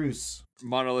seeks a truce.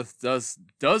 Monolith does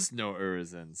know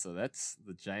Urizen, so that's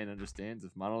the giant understands.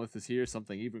 If Monolith is here,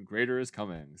 something even greater is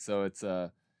coming. So it's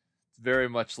very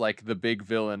much like the big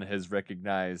villain has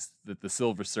recognized that the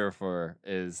Silver Surfer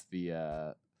is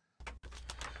the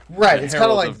right. It's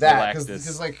kind of like that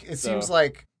because like it seems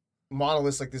like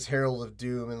Monolith's like this herald of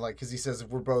doom, and like because he says if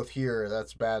we're both here,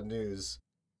 that's bad news.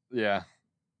 Yeah,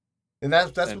 and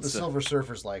that's what the Silver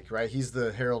Surfer's like, right? He's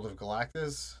the herald of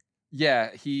Galactus.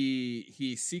 Yeah,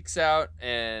 he seeks out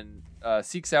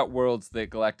worlds that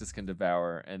Galactus can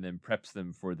devour, and then preps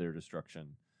them for their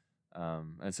destruction.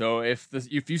 And so if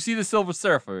you see the Silver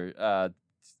Surfer,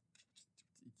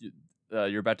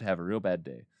 you're about to have a real bad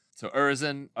day. So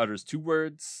Urizen utters 2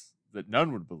 words that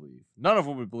none would believe. None of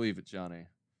them would believe it, Johnny.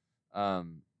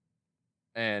 And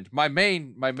my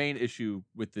main issue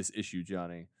with this issue,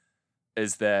 Johnny,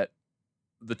 is that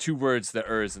the 2 words that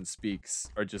Urizen speaks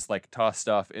are just like tossed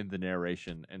off in the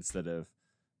narration instead of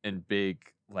in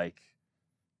big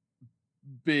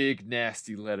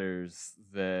nasty letters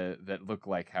that look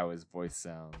like how his voice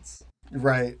sounds.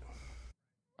 Right.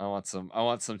 I want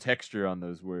some texture on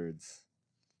those words,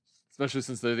 especially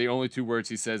since they're the only 2 words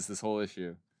he says this whole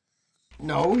issue.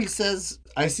 No, he says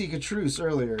I seek a truce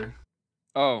earlier.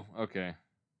 Oh, okay.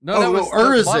 No,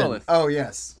 Urizen. Oh,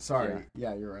 yes. Sorry.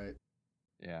 Yeah, you're right.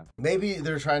 Yeah. Maybe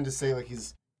they're trying to say like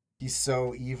he's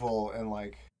so evil and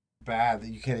like bad that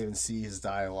you can't even see his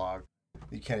dialogue.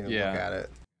 You can't even look at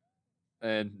it.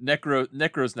 And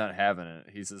Necro's not having it.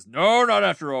 He says, "No, not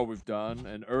after all we've done."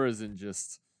 And Urizen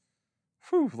just,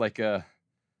 like a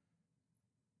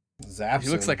zaps. He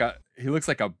looks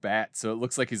like a bat. So it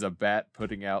looks like he's a bat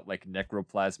putting out like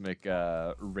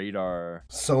necroplasmic radar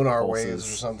sonar pulses.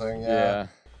 Waves or something. Yeah.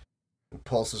 It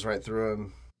pulses right through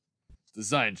him.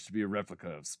 Designed to be a replica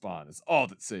of Spawn is all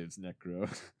that saves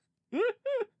Necro.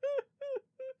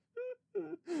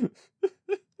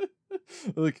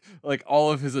 like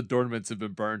all of his adornments have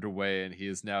been burned away, and he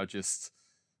is now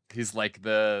he's like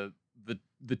the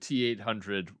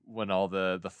T-800 when all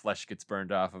the flesh gets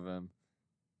burned off of him.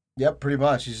 Yep, pretty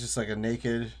much. He's just like a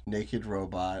naked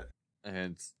robot.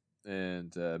 And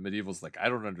Medieval's like, I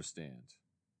don't understand.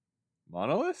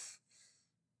 Monolith?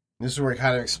 This is where he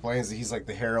kind of explains that he's like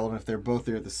the herald, and if they're both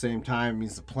there at the same time, it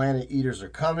means the planet eaters are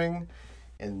coming,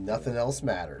 and nothing else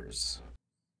matters.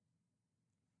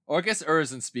 Oh, I guess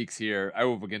Urizen speaks here. I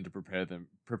will begin to prepare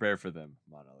for them,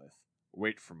 Monolith.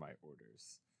 Wait for my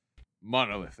orders.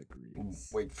 Monolith agrees.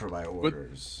 Wait for my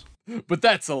orders. But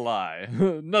that's a lie.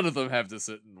 None of them have to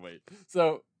sit and wait.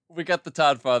 So we got the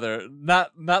Toddfather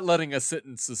not letting us sit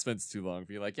in suspense too long.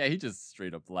 Be like, yeah, he just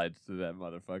straight up lied to that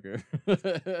motherfucker.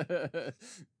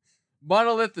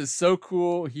 Monolith is so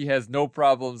cool, he has no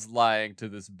problems lying to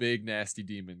this big, nasty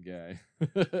demon guy.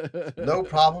 No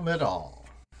problem at all.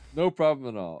 No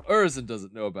problem at all. Urizen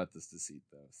doesn't know about this deceit,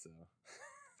 though, so...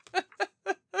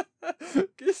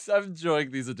 Guess I'm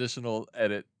enjoying these additional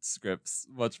edit scripts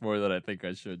much more than I think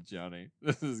I should, Johnny.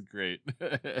 This is great.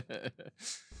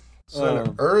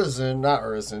 So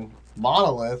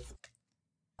Monolith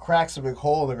cracks a big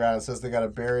hole in the ground and says they got to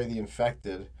bury the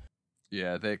infected.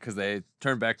 Yeah, because they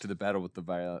turn back to the battle with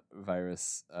the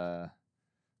virus,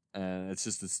 and it's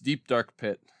just this deep, dark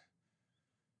pit.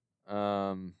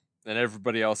 And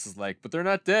everybody else is like, but they're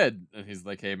not dead. And he's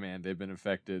like, hey, man, they've been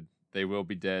infected. They will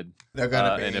be dead. They're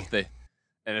gonna be.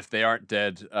 And if they aren't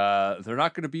dead, they're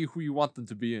not going to be who you want them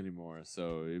to be anymore.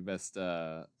 So you best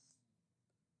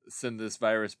send this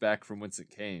virus back from whence it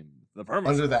came, the permafrost.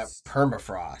 Under that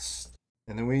permafrost.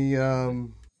 And then we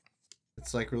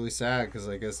it's like really sad because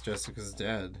I guess Jessica's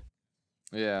dead.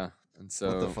 Yeah, and so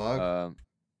what the fuck?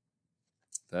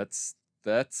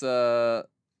 That's I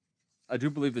do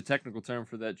believe the technical term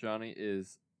for that, Johnny,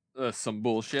 is some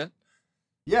bullshit.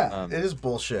 Yeah, it is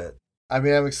bullshit. I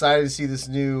mean, I'm excited to see this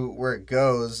new where it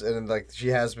goes, and like she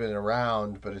has been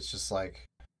around, but it's just like,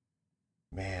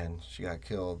 man, she got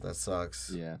killed. That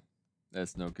sucks. Yeah,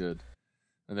 that's no good.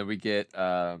 And then we get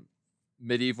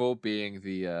Medieval being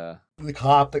the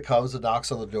cop that comes and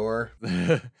knocks on the door.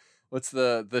 What's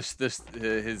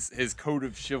his code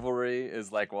of chivalry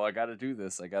is like, well, I got to do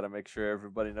this. I got to make sure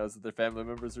everybody knows that their family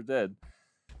members are dead.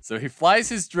 So he flies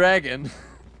his dragon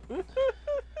to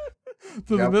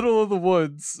the middle of the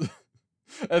woods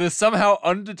and is somehow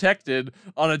undetected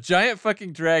on a giant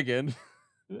fucking dragon.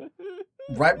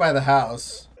 Right by the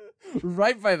house.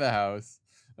 Right by the house.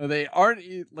 And they aren't,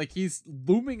 like, he's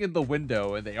looming in the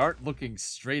window and they aren't looking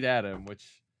straight at him,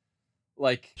 which,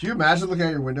 like... Can you imagine looking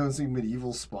out your window and seeing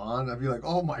Medieval spawn? I'd be like,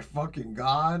 oh my fucking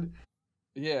god.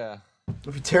 Yeah.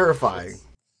 It'd be terrifying.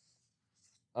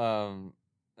 And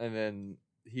then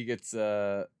he gets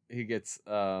Bad Newsus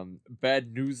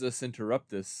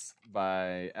Interruptus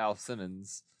by Al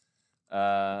Simmons.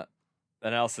 And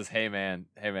Al says, hey man,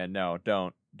 no,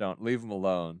 don't leave him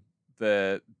alone.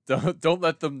 Don't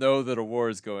let them know that a war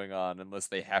is going on unless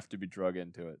they have to be drug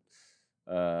into it.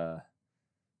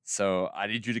 So I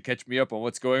need you to catch me up on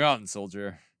what's going on,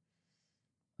 soldier.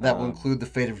 That will include the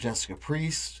fate of Jessica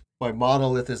Priest, why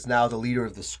Monolith is now the leader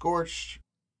of the Scorched,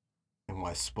 and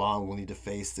why Spawn will need to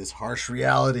face this harsh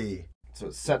reality. So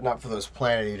it's setting up for those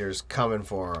Planet Eaters coming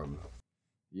for him.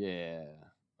 Yeah.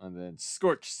 And then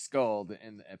Scorched Skull to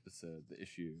end the episode, the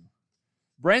issue.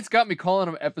 Brain's got me calling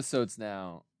them episodes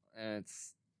now, and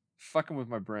it's fucking with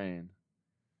my brain.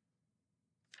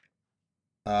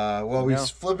 We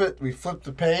flipped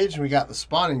the page and we got the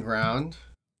spawning ground.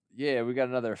 Yeah, we got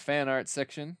another fan art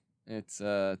section. It's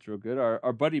real good.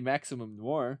 Our buddy Maximum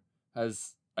Noir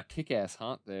has a kick-ass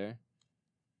haunt there.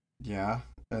 Yeah.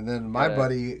 And then my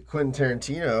buddy Quentin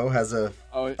Tarantino has a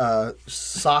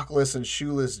sockless and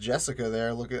shoeless Jessica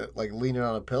there, leaning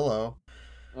on a pillow.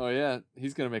 Oh yeah,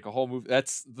 he's gonna make a whole movie.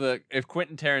 If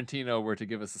Quentin Tarantino were to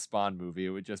give us a Spawn movie, it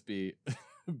would just be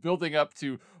building up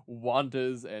to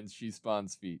Wanda's and She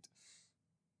Spawn's feet.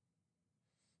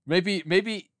 Maybe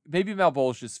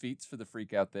Malbolge's feet for the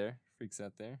freaks out there.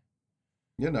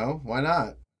 You know, why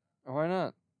not? Why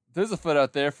not? There's a foot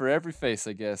out there for every face,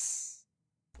 I guess.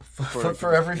 Foot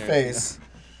for every face.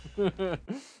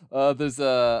 There's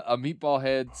a meatball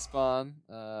head Spawn.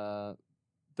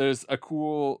 There's a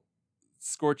cool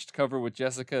Scorched cover with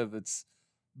Jessica that's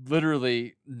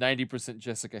literally 90%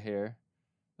 Jessica hair.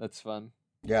 That's fun.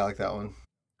 Yeah, I like that one.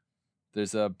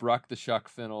 There's a Brock the Shock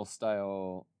Fennel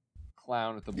style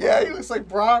clown at the bottom. Yeah, he looks like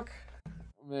Brock.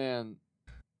 Man,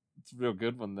 it's a real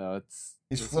good one though.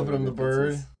 He's flipping him the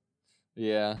bird.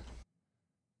 Yeah.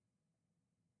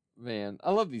 Man,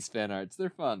 I love these fan arts. They're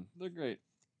fun. They're great.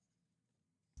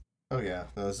 Oh yeah,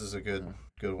 no, this is a good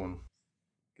one.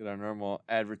 Get our normal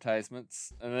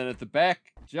advertisements, and then at the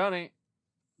back, Johnny,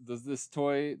 does this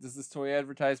toy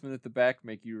advertisement at the back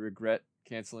make you regret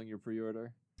canceling your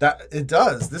pre-order? That it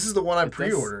does. This is the one I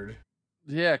pre-ordered.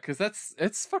 Yeah, because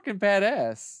it's fucking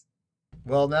badass.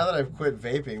 Well, now that I've quit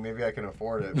vaping, maybe I can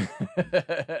afford it.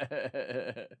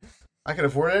 I can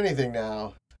afford anything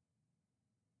now.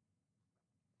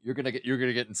 You're gonna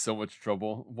get in so much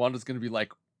trouble. Wanda's gonna be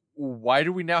like, "Why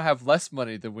do we now have less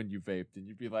money than when you vaped?" And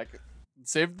you'd be like,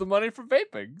 "Save the money for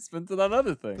vaping. Spent it on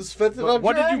other things. Spent it on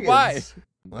what dragons. Did you buy?"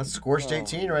 Well, that's Scorched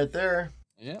 18 right there.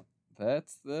 Yep,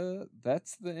 that's the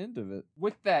end of it.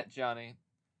 With that, Johnny,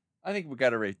 I think we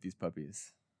gotta rate these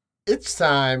puppies. It's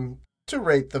time to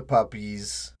rate the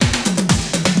puppies.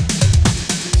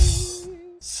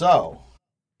 So,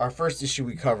 our first issue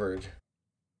we covered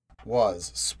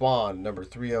was Spawn number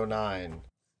 309.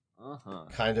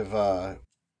 Kind of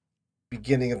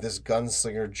beginning of this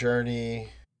gunslinger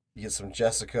journey. You get some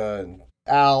Jessica and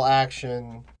Al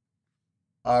action.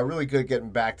 Really good getting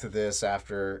back to this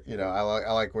after, I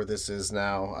like where this is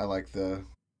now. I like the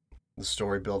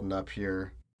story building up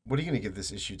here. What are you gonna give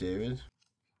this issue, David?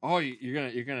 Oh,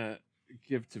 you're gonna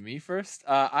give to me first?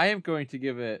 I am going to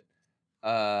give it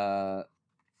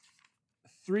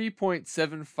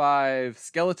 3.75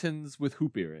 skeletons with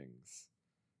hoop earrings.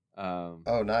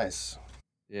 Oh, nice.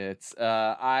 Yeah, it's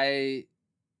I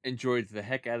enjoyed the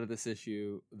heck out of this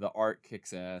issue. The art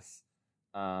kicks ass.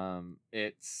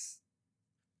 It's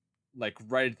like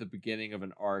right at the beginning of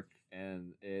an arc,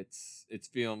 and it's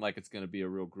feeling like it's gonna be a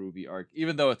real groovy arc,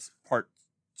 even though it's part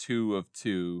 2 of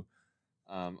 2.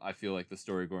 I feel like the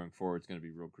story going forward is going to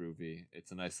be real groovy.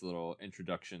 It's a nice little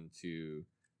introduction to,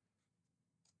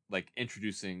 like,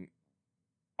 introducing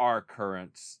our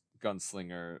current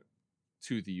gunslinger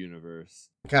to the universe.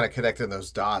 Kind of connecting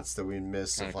those dots that we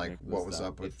missed of, like, what was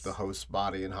up with the host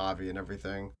body and Javi and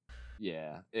everything.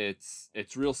 Yeah, it's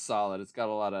real solid. It's got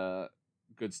a lot of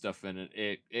good stuff in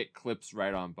it. It clips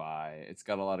right on by. It's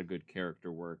got a lot of good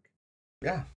character work.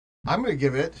 Yeah. I'm going to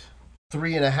give it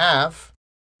 3.5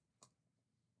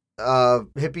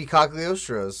 hippie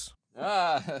Cagliostros.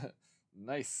 Ah,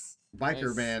 nice.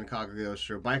 Biker man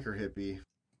Cagliostro, biker hippie.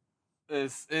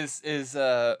 Is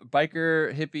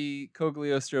biker hippie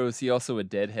Cogliostro, is he also a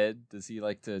deadhead? Does he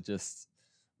like to just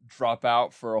drop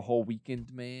out for a whole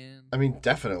weekend, man? I mean,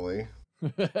 definitely.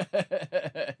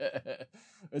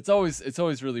 It's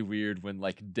always really weird when,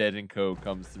 like, Dead & Co.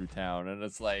 comes through town, and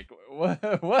it's like, what?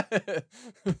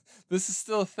 This is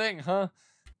still a thing, huh?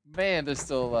 Man, there's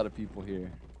still a lot of people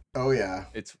here. Oh yeah.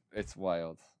 It's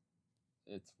wild.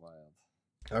 It's wild.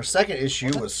 Our second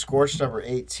issue was Scorched number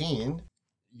 18.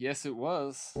 Yes, it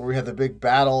was. Where we had the big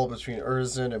battle between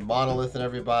Urzen and Monolith and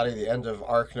everybody. The end of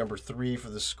arc number 3 for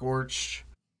the Scorched.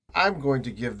 I'm going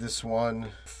to give this one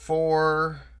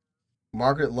 4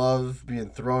 Margaret Love being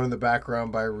thrown in the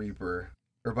background by Reaper.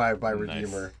 Or by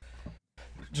Redeemer.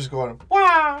 Just going,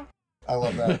 wah! I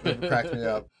love that. It cracked me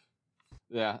up.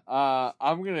 Yeah.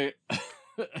 I'm gonna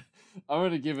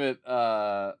give it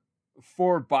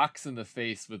 4 box in the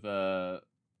face with a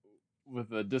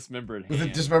dismembered hand. With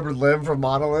a dismembered limb from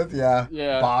Monolith, yeah.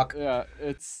 Yeah. Bach. Yeah.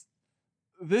 It's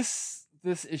this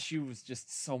issue was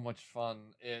just so much fun.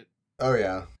 Oh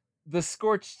yeah. The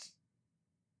Scorched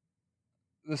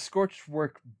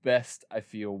work best, I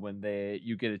feel, when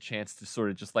you get a chance to sort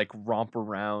of just, like, romp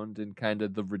around in kind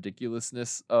of the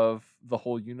ridiculousness of the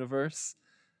whole universe.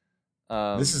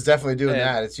 This is definitely doing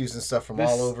that. It's using stuff from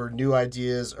all over, new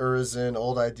ideas, Urzen,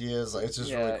 old ideas. It's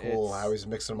just really cool how he's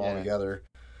mixing them all together.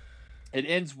 It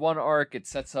ends one arc, it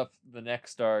sets up the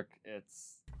next arc.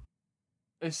 It's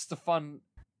just a fun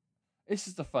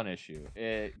issue.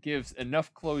 It gives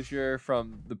enough closure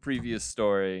from the previous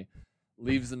story,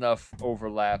 leaves enough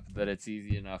overlap that it's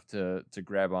easy enough to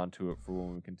grab onto it for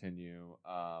when we continue.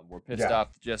 We're pissed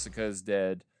off that Jessica is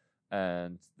dead,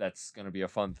 and that's going to be a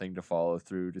fun thing to follow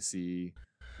through to see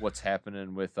what's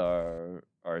happening with our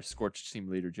Scorched team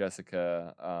leader,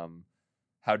 Jessica,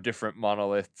 how different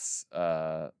Monolith's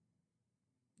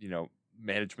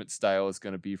management style is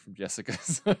going to be from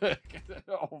Jessica's.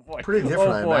 Oh boy, pretty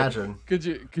different, I imagine.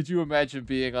 Could you imagine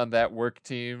being on that work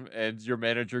team and your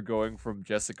manager going from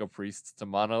Jessica Priest to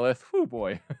Monolith? Whoo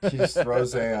boy. He just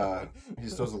throws a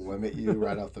limb at you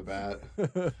right off the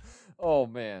bat. Oh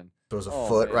man. Throws a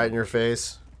foot right in your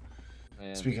face.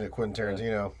 Man. Speaking of Quentin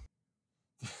Tarantino.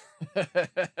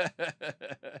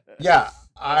 Yeah,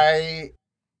 I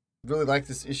really like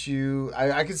this issue.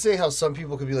 I can say how some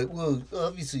people could be like, well,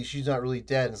 obviously she's not really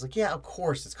dead. And it's like, yeah, of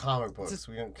course, it's comic books.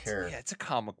 We don't care. Yeah, it's a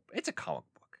comic book. It's a comic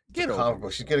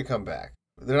book. She's gonna come back.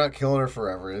 They're not killing her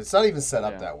forever. It's not even set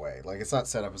up that way. Like, it's not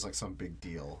set up as like some big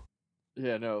deal.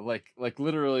 Yeah, no, like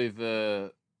literally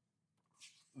the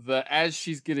as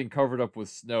she's getting covered up with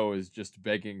snow is just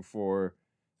begging for,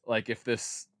 like, if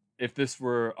this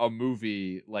were a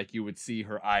movie, like, you would see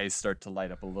her eyes start to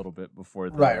light up a little bit before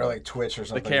or like twitch or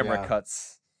something. The camera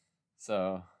cuts.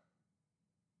 So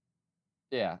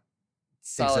yeah,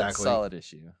 solid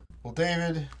issue. Well,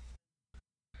 David,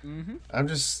 I'm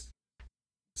just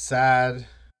sad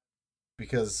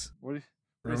because what are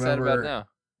you sad about now?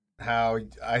 How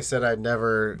I said I'd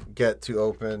never get to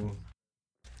open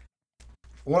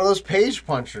one of those page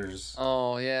punchers.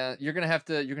 Oh yeah, you're gonna have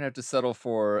to settle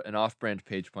for an off-brand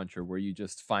page puncher where you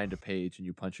just find a page and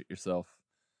you punch it yourself.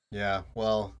 Yeah,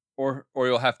 well, or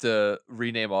you'll have to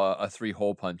rename a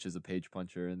 3-hole punch as a page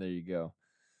puncher, and there you go.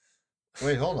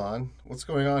 Wait, hold on. What's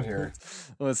going on here?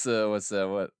 What's that?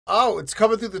 What? Oh, it's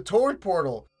coming through the Torrid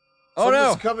portal.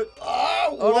 Oh coming.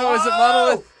 Oh no! Is it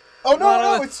Monolith? Oh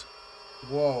no! It's.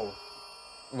 Whoa.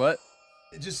 What?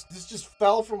 This just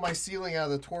fell from my ceiling out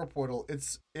of the Tor portal.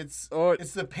 It's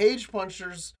the page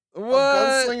punchers of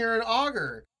Gunslinger and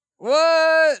Augur.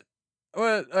 What?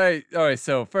 All right.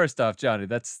 So first off, Johnny,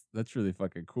 that's really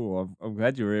fucking cool. I'm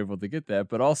glad you were able to get that.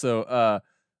 But also,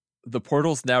 the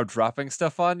portal's now dropping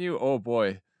stuff on you. Oh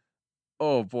boy,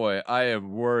 I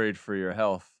am worried for your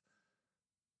health.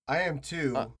 I am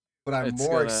too, but I'm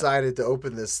more excited to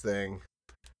open this thing.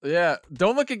 Yeah,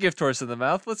 don't look a gift horse in the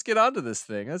mouth. Let's get onto this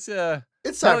thing. It's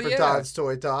time for Todd's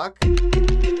Toy Talk.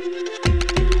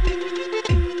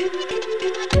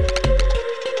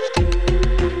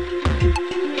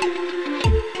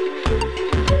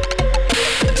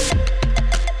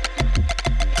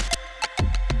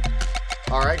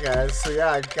 guys. So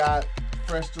yeah, I got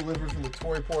fresh delivered from the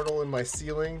toy portal in my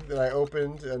ceiling that I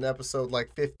opened in episode like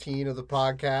 15 of the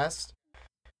podcast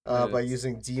by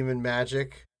using demon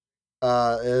magic.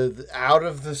 Out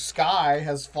of the sky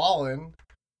has fallen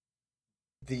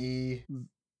the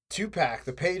 2-pack,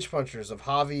 the Page Punchers of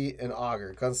Javi and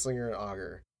Augur, Gunslinger and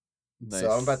Augur. Nice.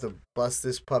 So I'm about to bust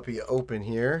this puppy open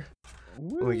here.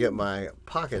 Woo. Let me get my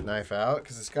pocket knife out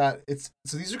because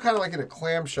so these are kind of like in a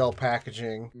clamshell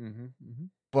packaging.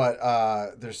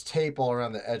 But there's tape all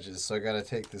around the edges, so I got to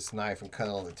take this knife and cut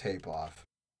all the tape off.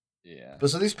 Yeah. But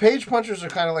so these Page Punchers are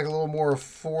kind of like a little more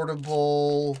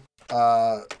affordable,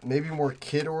 maybe more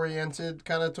kid-oriented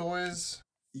kind of toys.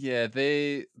 Yeah,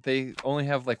 they only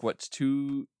have like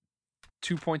two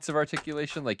points of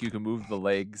articulation. Like you can move the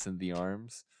legs and the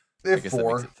arms. They have 4. That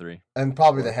makes it 3. And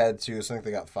probably 4. The head too, so I think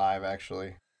they got 5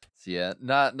 actually. So yeah,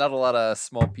 not a lot of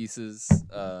small pieces.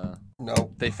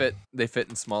 Nope. They fit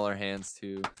in smaller hands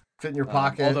too. Fit in your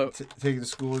pocket. Take it to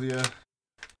school with you.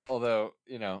 Although,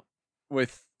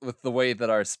 with the way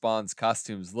that our Spawn's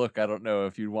costumes look, I don't know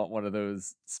if you'd want one of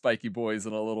those spiky boys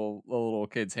in a little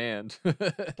kid's hand.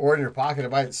 Or in your pocket, it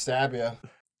might stab you.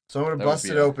 So I'm going to bust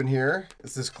it open here.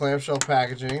 It's this clamshell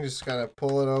packaging. Just kind of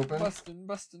pull it open. Bustin'.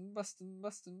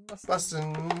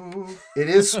 It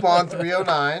is Spawn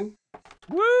 309.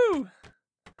 Woo!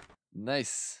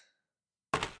 Nice.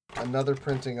 Another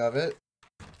printing of it.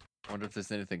 I wonder if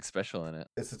there's anything special in it.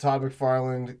 It's the Todd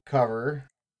McFarlane cover.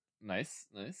 Nice.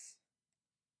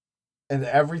 And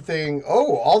everything...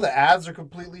 Oh, all the ads are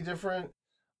completely different.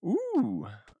 Ooh.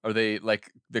 Are they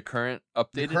like the current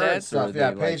updated ads? Stuff,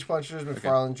 yeah. Page Punchers,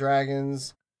 McFarlane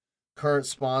Dragons, current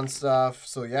Spawn stuff.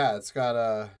 So yeah, it's got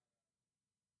a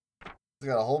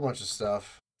whole bunch of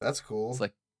stuff. That's cool.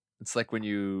 It's like when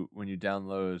you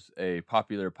download a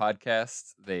popular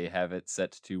podcast, they have it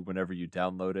set to whenever you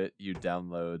download it, you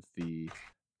download the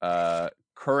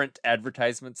current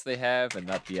advertisements they have and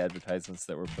not the advertisements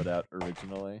that were put out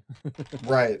originally.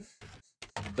 Right.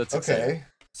 That's okay. Exciting.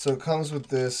 So it comes with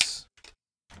this.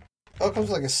 Oh, it comes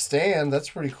with like a stand. That's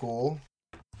pretty cool.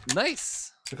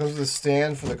 Nice. So it comes with a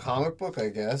stand for the comic book, I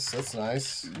guess. That's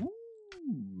nice.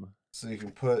 Ooh. So you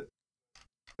can put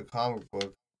the comic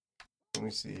book. Let me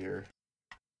see here.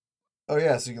 Oh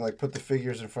yeah, so you can like put the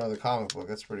figures in front of the comic book.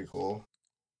 That's pretty cool.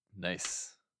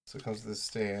 Nice. So it comes with this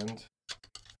stand.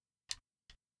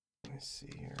 Let me see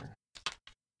here.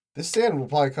 This stand will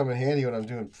probably come in handy when I'm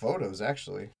doing photos,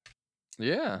 actually.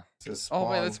 Yeah. Oh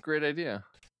man, that's a great idea.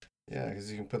 Yeah,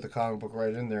 because you can put the comic book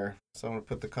right in there. So I'm going to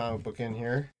put the comic book in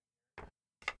here.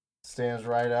 Stands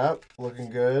right up. Looking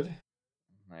good.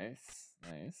 Nice.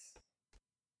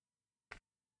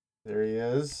 There he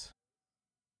is.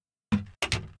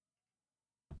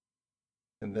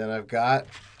 And then I've got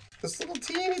this little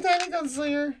teeny tiny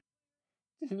gunslinger.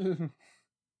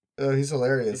 Oh, he's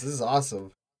hilarious. This is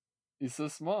awesome. He's so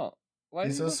small. Why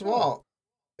he's so small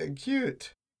and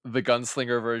cute. The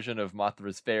gunslinger version of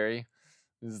Mothra's fairy.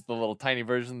 This is the little tiny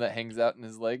version that hangs out in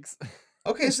his legs.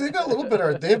 Okay, so they've got a little bit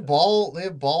of... They have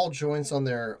ball joints on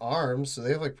their arms, so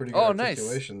they have like pretty good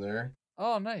articulation there.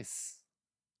 Oh, nice.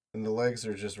 And the legs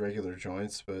are just regular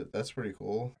joints, but that's pretty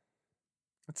cool.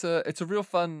 It's a real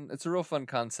fun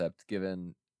concept,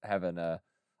 given having a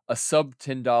sub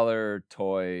 $10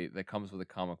 toy that comes with a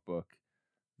comic book.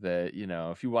 That,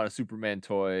 if you want a Superman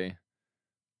toy,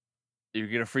 you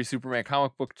get a free Superman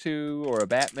comic book too, or a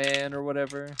Batman or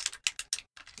whatever.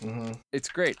 Mm-hmm. It's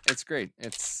great. It's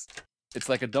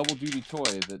like a double duty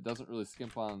toy that doesn't really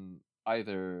skimp on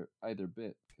either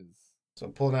bit. So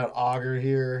I'm pulling out Augur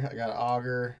here. I got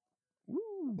Augur,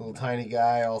 little tiny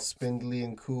guy, all spindly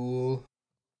and cool.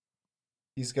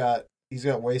 He's got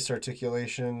waist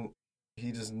articulation.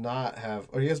 He does not have.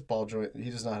 Oh, he has ball joint. He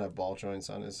does not have ball joints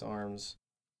on his arms.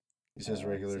 He has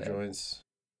regular joints.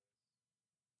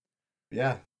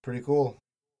 Yeah, pretty cool.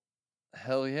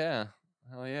 Hell yeah.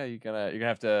 You're gonna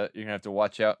have to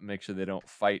watch out and make sure they don't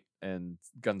fight and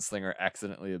Gunslinger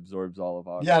accidentally absorbs all of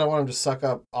Augur. Yeah, I don't want him to suck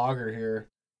up Augur here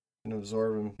and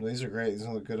absorb him. These are great. These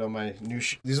will look good on my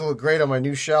these will look great on my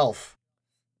new shelf.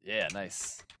 Yeah,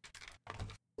 nice.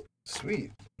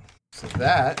 Sweet. So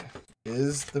that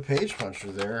is the Page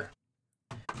Puncher there.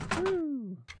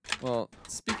 Woo. Well,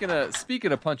 speaking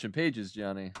of punching pages,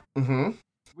 Johnny. Mm-hmm.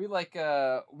 We like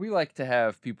to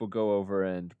have people go over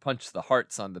and punch the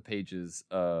hearts on the pages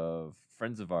of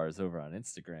friends of ours over on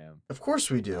Instagram. Of course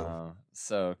we do.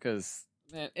 Because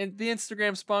in the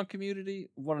Instagram Spawn community,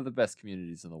 one of the best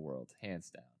communities in the world, hands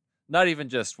down. Not even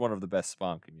just one of the best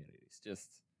Spawn communities, just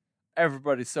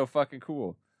everybody's so fucking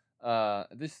cool.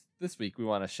 This week we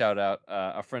want to shout out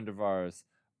a friend of ours,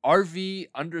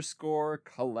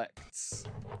 RV_collects.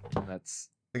 And that's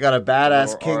They got a badass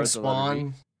lower King R, the letter E,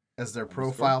 Spawn as their underscore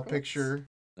profile Colts. picture.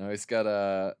 No, he's got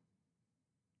a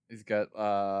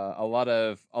lot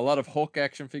of Hulk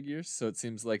action figures, so it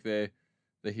seems like that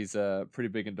he's pretty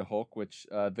big into Hulk. Which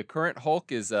the current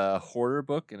Hulk is a hoarder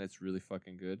book, and it's really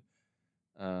fucking good.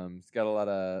 He's got a lot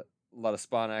of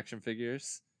Spawn action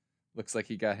figures. Looks like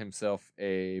he got himself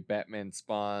a Batman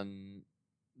Spawn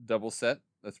double set.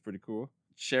 That's pretty cool.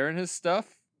 Sharing his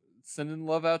stuff, sending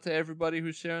love out to everybody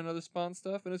who's sharing other Spawn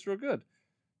stuff, and it's real good.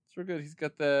 It's real good. He's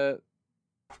got that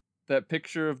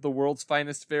picture of the world's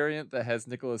finest variant that has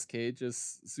Nicolas Cage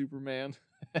as Superman.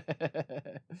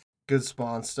 Good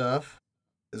Spawn stuff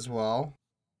as well.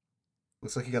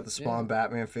 Looks like he got the Spawn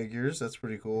Batman figures. That's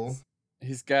pretty cool.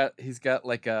 He's got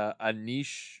like a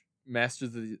niche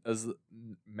Masters of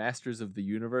the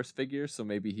Universe figure, so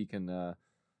maybe he can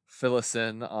fill us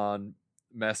in on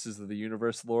Masters of the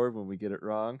Universe lore when we get it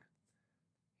wrong.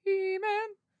 He-Man.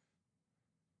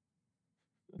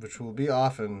 Which will be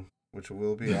often. Which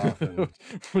will be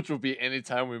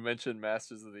anytime we mention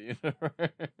Masters of the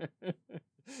Universe.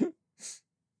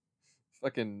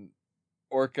 Fucking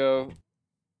Orko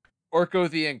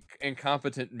the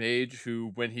incompetent mage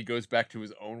who, when he goes back to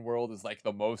his own world, is like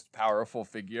the most powerful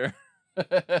figure.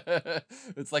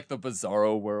 It's like the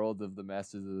Bizarro world of the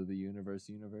Masters of the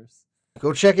Universe.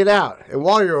 Go check it out. And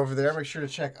while you're over there, make sure to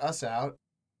check us out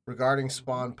regarding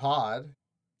Spawn Pod.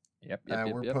 Yep.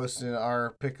 We're posting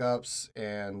our pickups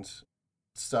and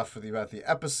stuff about the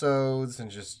episodes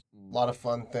and just a lot of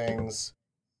fun things.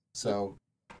 So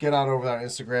get on over there on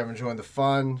Instagram and join the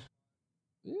fun.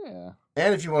 Yeah.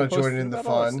 And if you want to join in the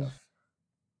fun,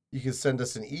 you can send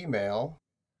us an email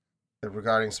at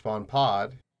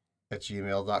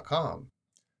regardingspawnpod@gmail.com.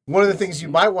 One of the things you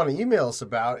might want to email us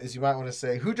about is you might want to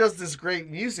say, who does this great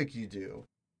music you do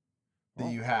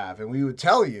that you have? And we would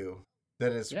tell you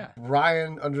that it's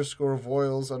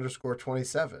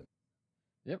Ryan_Voiles_27.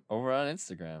 Yep, over on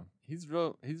Instagram. He's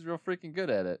real freaking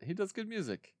good at it. He does good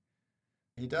music.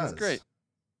 He does. He's great.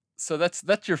 So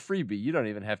that's your freebie. You don't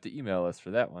even have to email us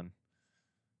for that one.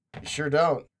 You sure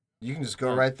don't. You can just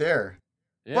go right there.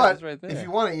 Yeah, but it's right there. If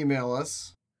you want to email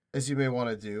us, as you may want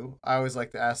to do, I always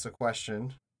like to ask a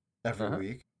question every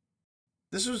week.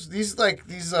 These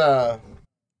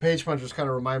page punchers kind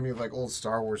of remind me of like old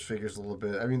Star Wars figures a little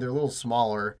bit. I mean, they're a little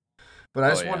smaller, but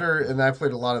I just wonder, and I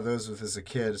played a lot of those as a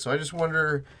kid, so I just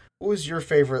wonder, what was your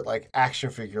favorite like action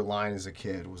figure line as a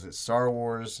kid? Was it Star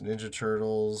Wars, Ninja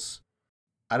Turtles?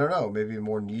 I don't know, maybe a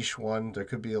more niche one. There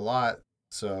could be a lot.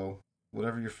 So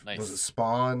whatever was it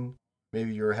Spawn?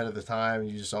 Maybe you were ahead of the time.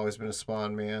 You just always been a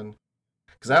Spawn man.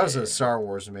 Because I was a Star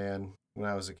Wars man when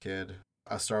I was a kid,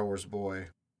 a Star Wars boy.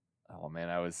 Oh man,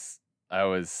 I was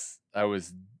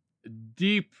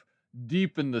deep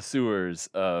in the sewers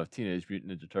of Teenage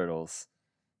Mutant Ninja Turtles.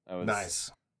 I was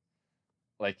nice.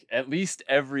 Like at least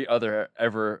every other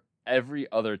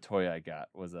toy I got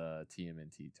was a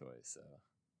TMNT toy. So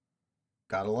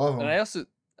gotta love them. And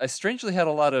I strangely had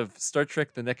a lot of Star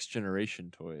Trek: The Next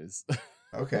Generation toys.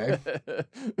 Okay.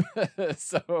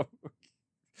 So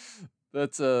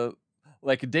that's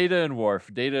like Data and Worf.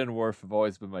 Data and Worf have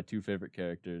always been my two favorite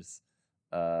characters.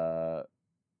 I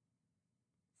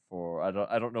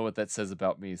don't know what that says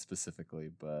about me specifically,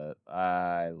 but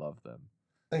I love them.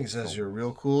 I think it says you're a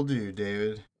real cool dude,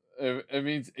 David. It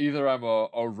means either I'm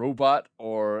a robot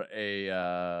or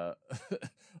a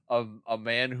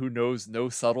man who knows no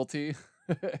subtlety.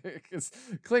 Because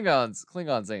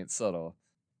Klingons ain't subtle.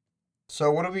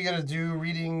 So what are we gonna do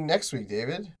reading next week,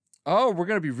 David? Oh, we're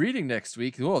gonna be reading next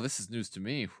week. Oh, this is news to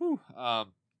me. Whew.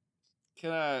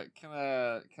 Can I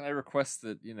request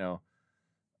that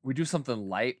we do something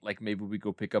light, like maybe we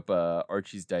go pick up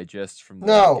Archie's Digest from the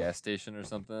gas station or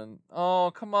something?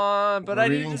 Oh, come on! But I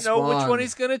need to know which one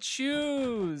he's gonna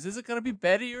choose. Is it gonna be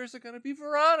Betty or is it gonna be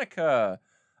Veronica?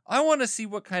 I want to see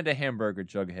what kind of hamburger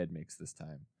Jughead makes this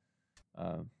time.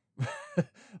 But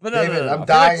David, I'm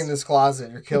dying in this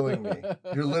closet. You're killing me.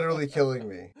 You're literally killing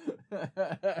me.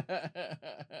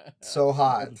 So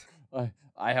hot.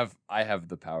 I have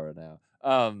the power now.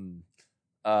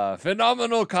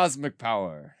 Phenomenal cosmic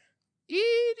power.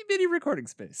 Itty bitty recording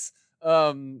space.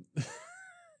 For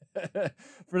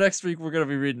next week, we're gonna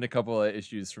be reading a couple of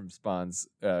issues from Spawn's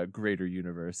greater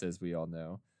universe, as we all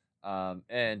know.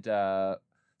 And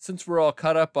since we're all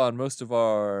caught up on most of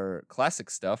our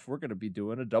classic stuff, we're gonna be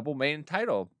doing a double main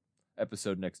title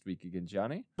episode next week again,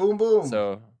 Johnny. Boom boom.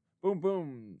 So boom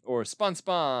boom or spawn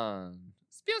spew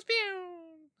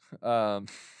spew.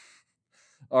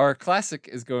 Our classic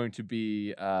is going to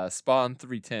be Spawn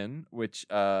 310, which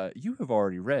you have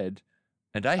already read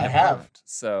And I have not.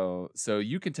 So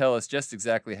you can tell us just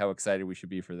exactly how excited we should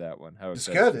be for that one. It's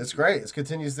good. It's great. It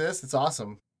continues this. It's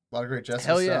awesome. A lot of great Jesse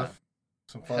stuff.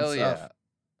 Some fun stuff.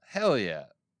 Hell yeah.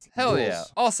 Hell yeah.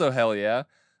 Also, hell yeah.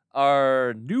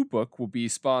 Our new book will be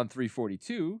Spawn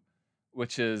 342,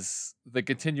 which is the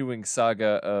continuing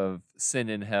saga of Sin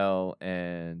in Hell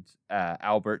and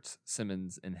Albert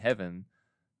Simmons in Heaven,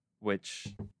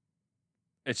 which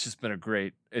it's been a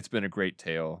great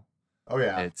tale. Oh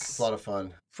yeah, it's a lot of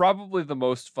fun. Probably the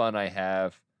most fun I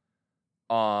have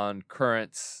on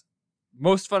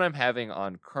most fun I'm having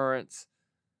on current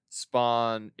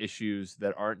Spawn issues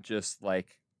that aren't just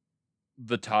like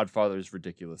the Todd Father's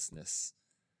ridiculousness.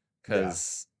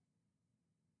 Because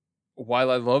while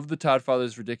I love the Todd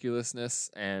Father's ridiculousness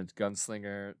and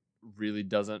Gunslinger really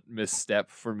doesn't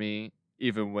misstep for me,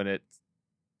 even when it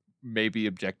may be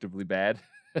objectively bad,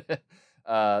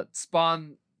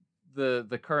 Spawn,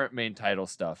 the current main title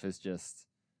stuff is just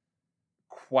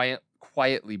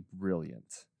quietly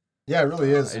brilliant. Yeah, it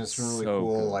really is. And it's been really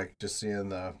cool, good. Like just seeing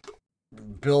the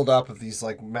build up of these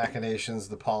like machinations,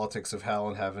 the politics of hell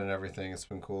and heaven and everything. It's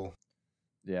been cool.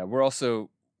 Yeah, we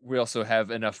also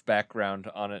have enough background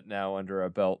on it now under our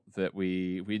belt that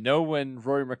we know when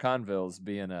Rory McConville's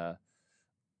being a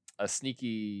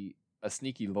sneaky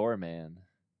lore man.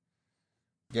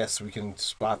 Yes, we can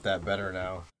spot that better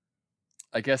now.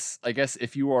 I guess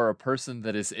if you are a person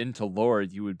that is into lore,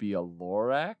 you would be a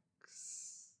Lorax.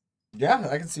 Yeah,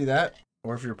 I can see that.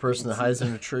 Or if you're a person that hides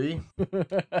in a tree.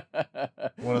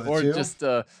 One of the two. Or just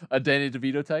a Danny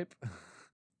DeVito type.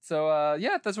 So,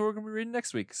 yeah, that's what we're going to be reading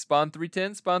next week. Spawn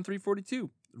 310, Spawn 342.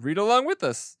 Read along with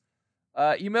us.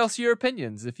 Email us your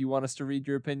opinions if you want us to read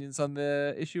your opinions on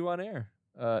the issue on air.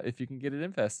 If you can get it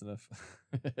in fast enough.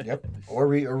 Yep.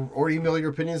 Or email your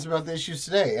opinions about the issues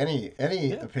today.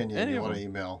 Any opinion you want to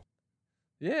email.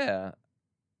 Yeah.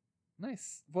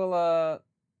 Nice. Well,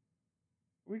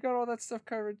 we got all that stuff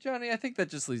covered. Johnny, I think that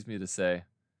just leaves me to say,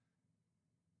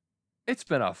 it's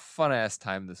been a fun-ass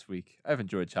time this week. I've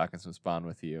enjoyed talking some Spawn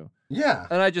with you. Yeah.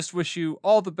 And I just wish you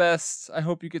all the best. I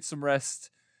hope you get some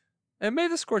rest. And may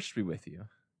the Scorched be with you.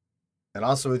 And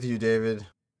also with you, David.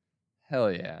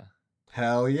 Hell yeah.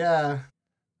 Hell yeah.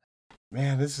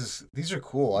 Man, these are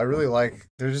cool. I really like,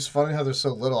 they're just funny how they're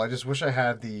so little. I just wish I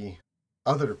had the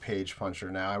other page puncher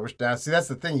now. See, that's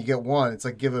the thing. You get one. It's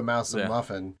like give a mouse a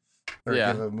muffin. Or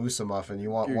give a moose a muffin. You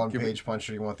want one page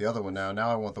puncher, you want the other one now. Now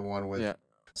I want the one with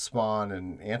Spawn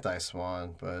and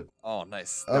anti-Spawn, but... Oh,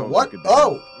 nice. What?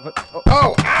 Oh,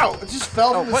 ow! It just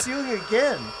fell from the ceiling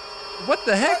again. What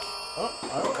the heck?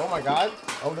 Oh my god.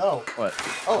 Oh no. What?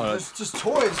 Oh, there's just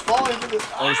toys falling from the...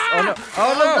 Oh no.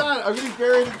 God. I'm getting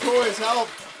buried in toys. Help.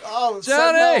 Oh,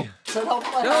 Johnny! Send help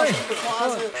to my house in the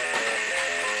closet.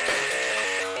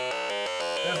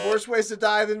 There's worse ways to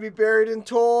die than to be buried in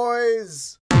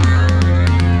toys.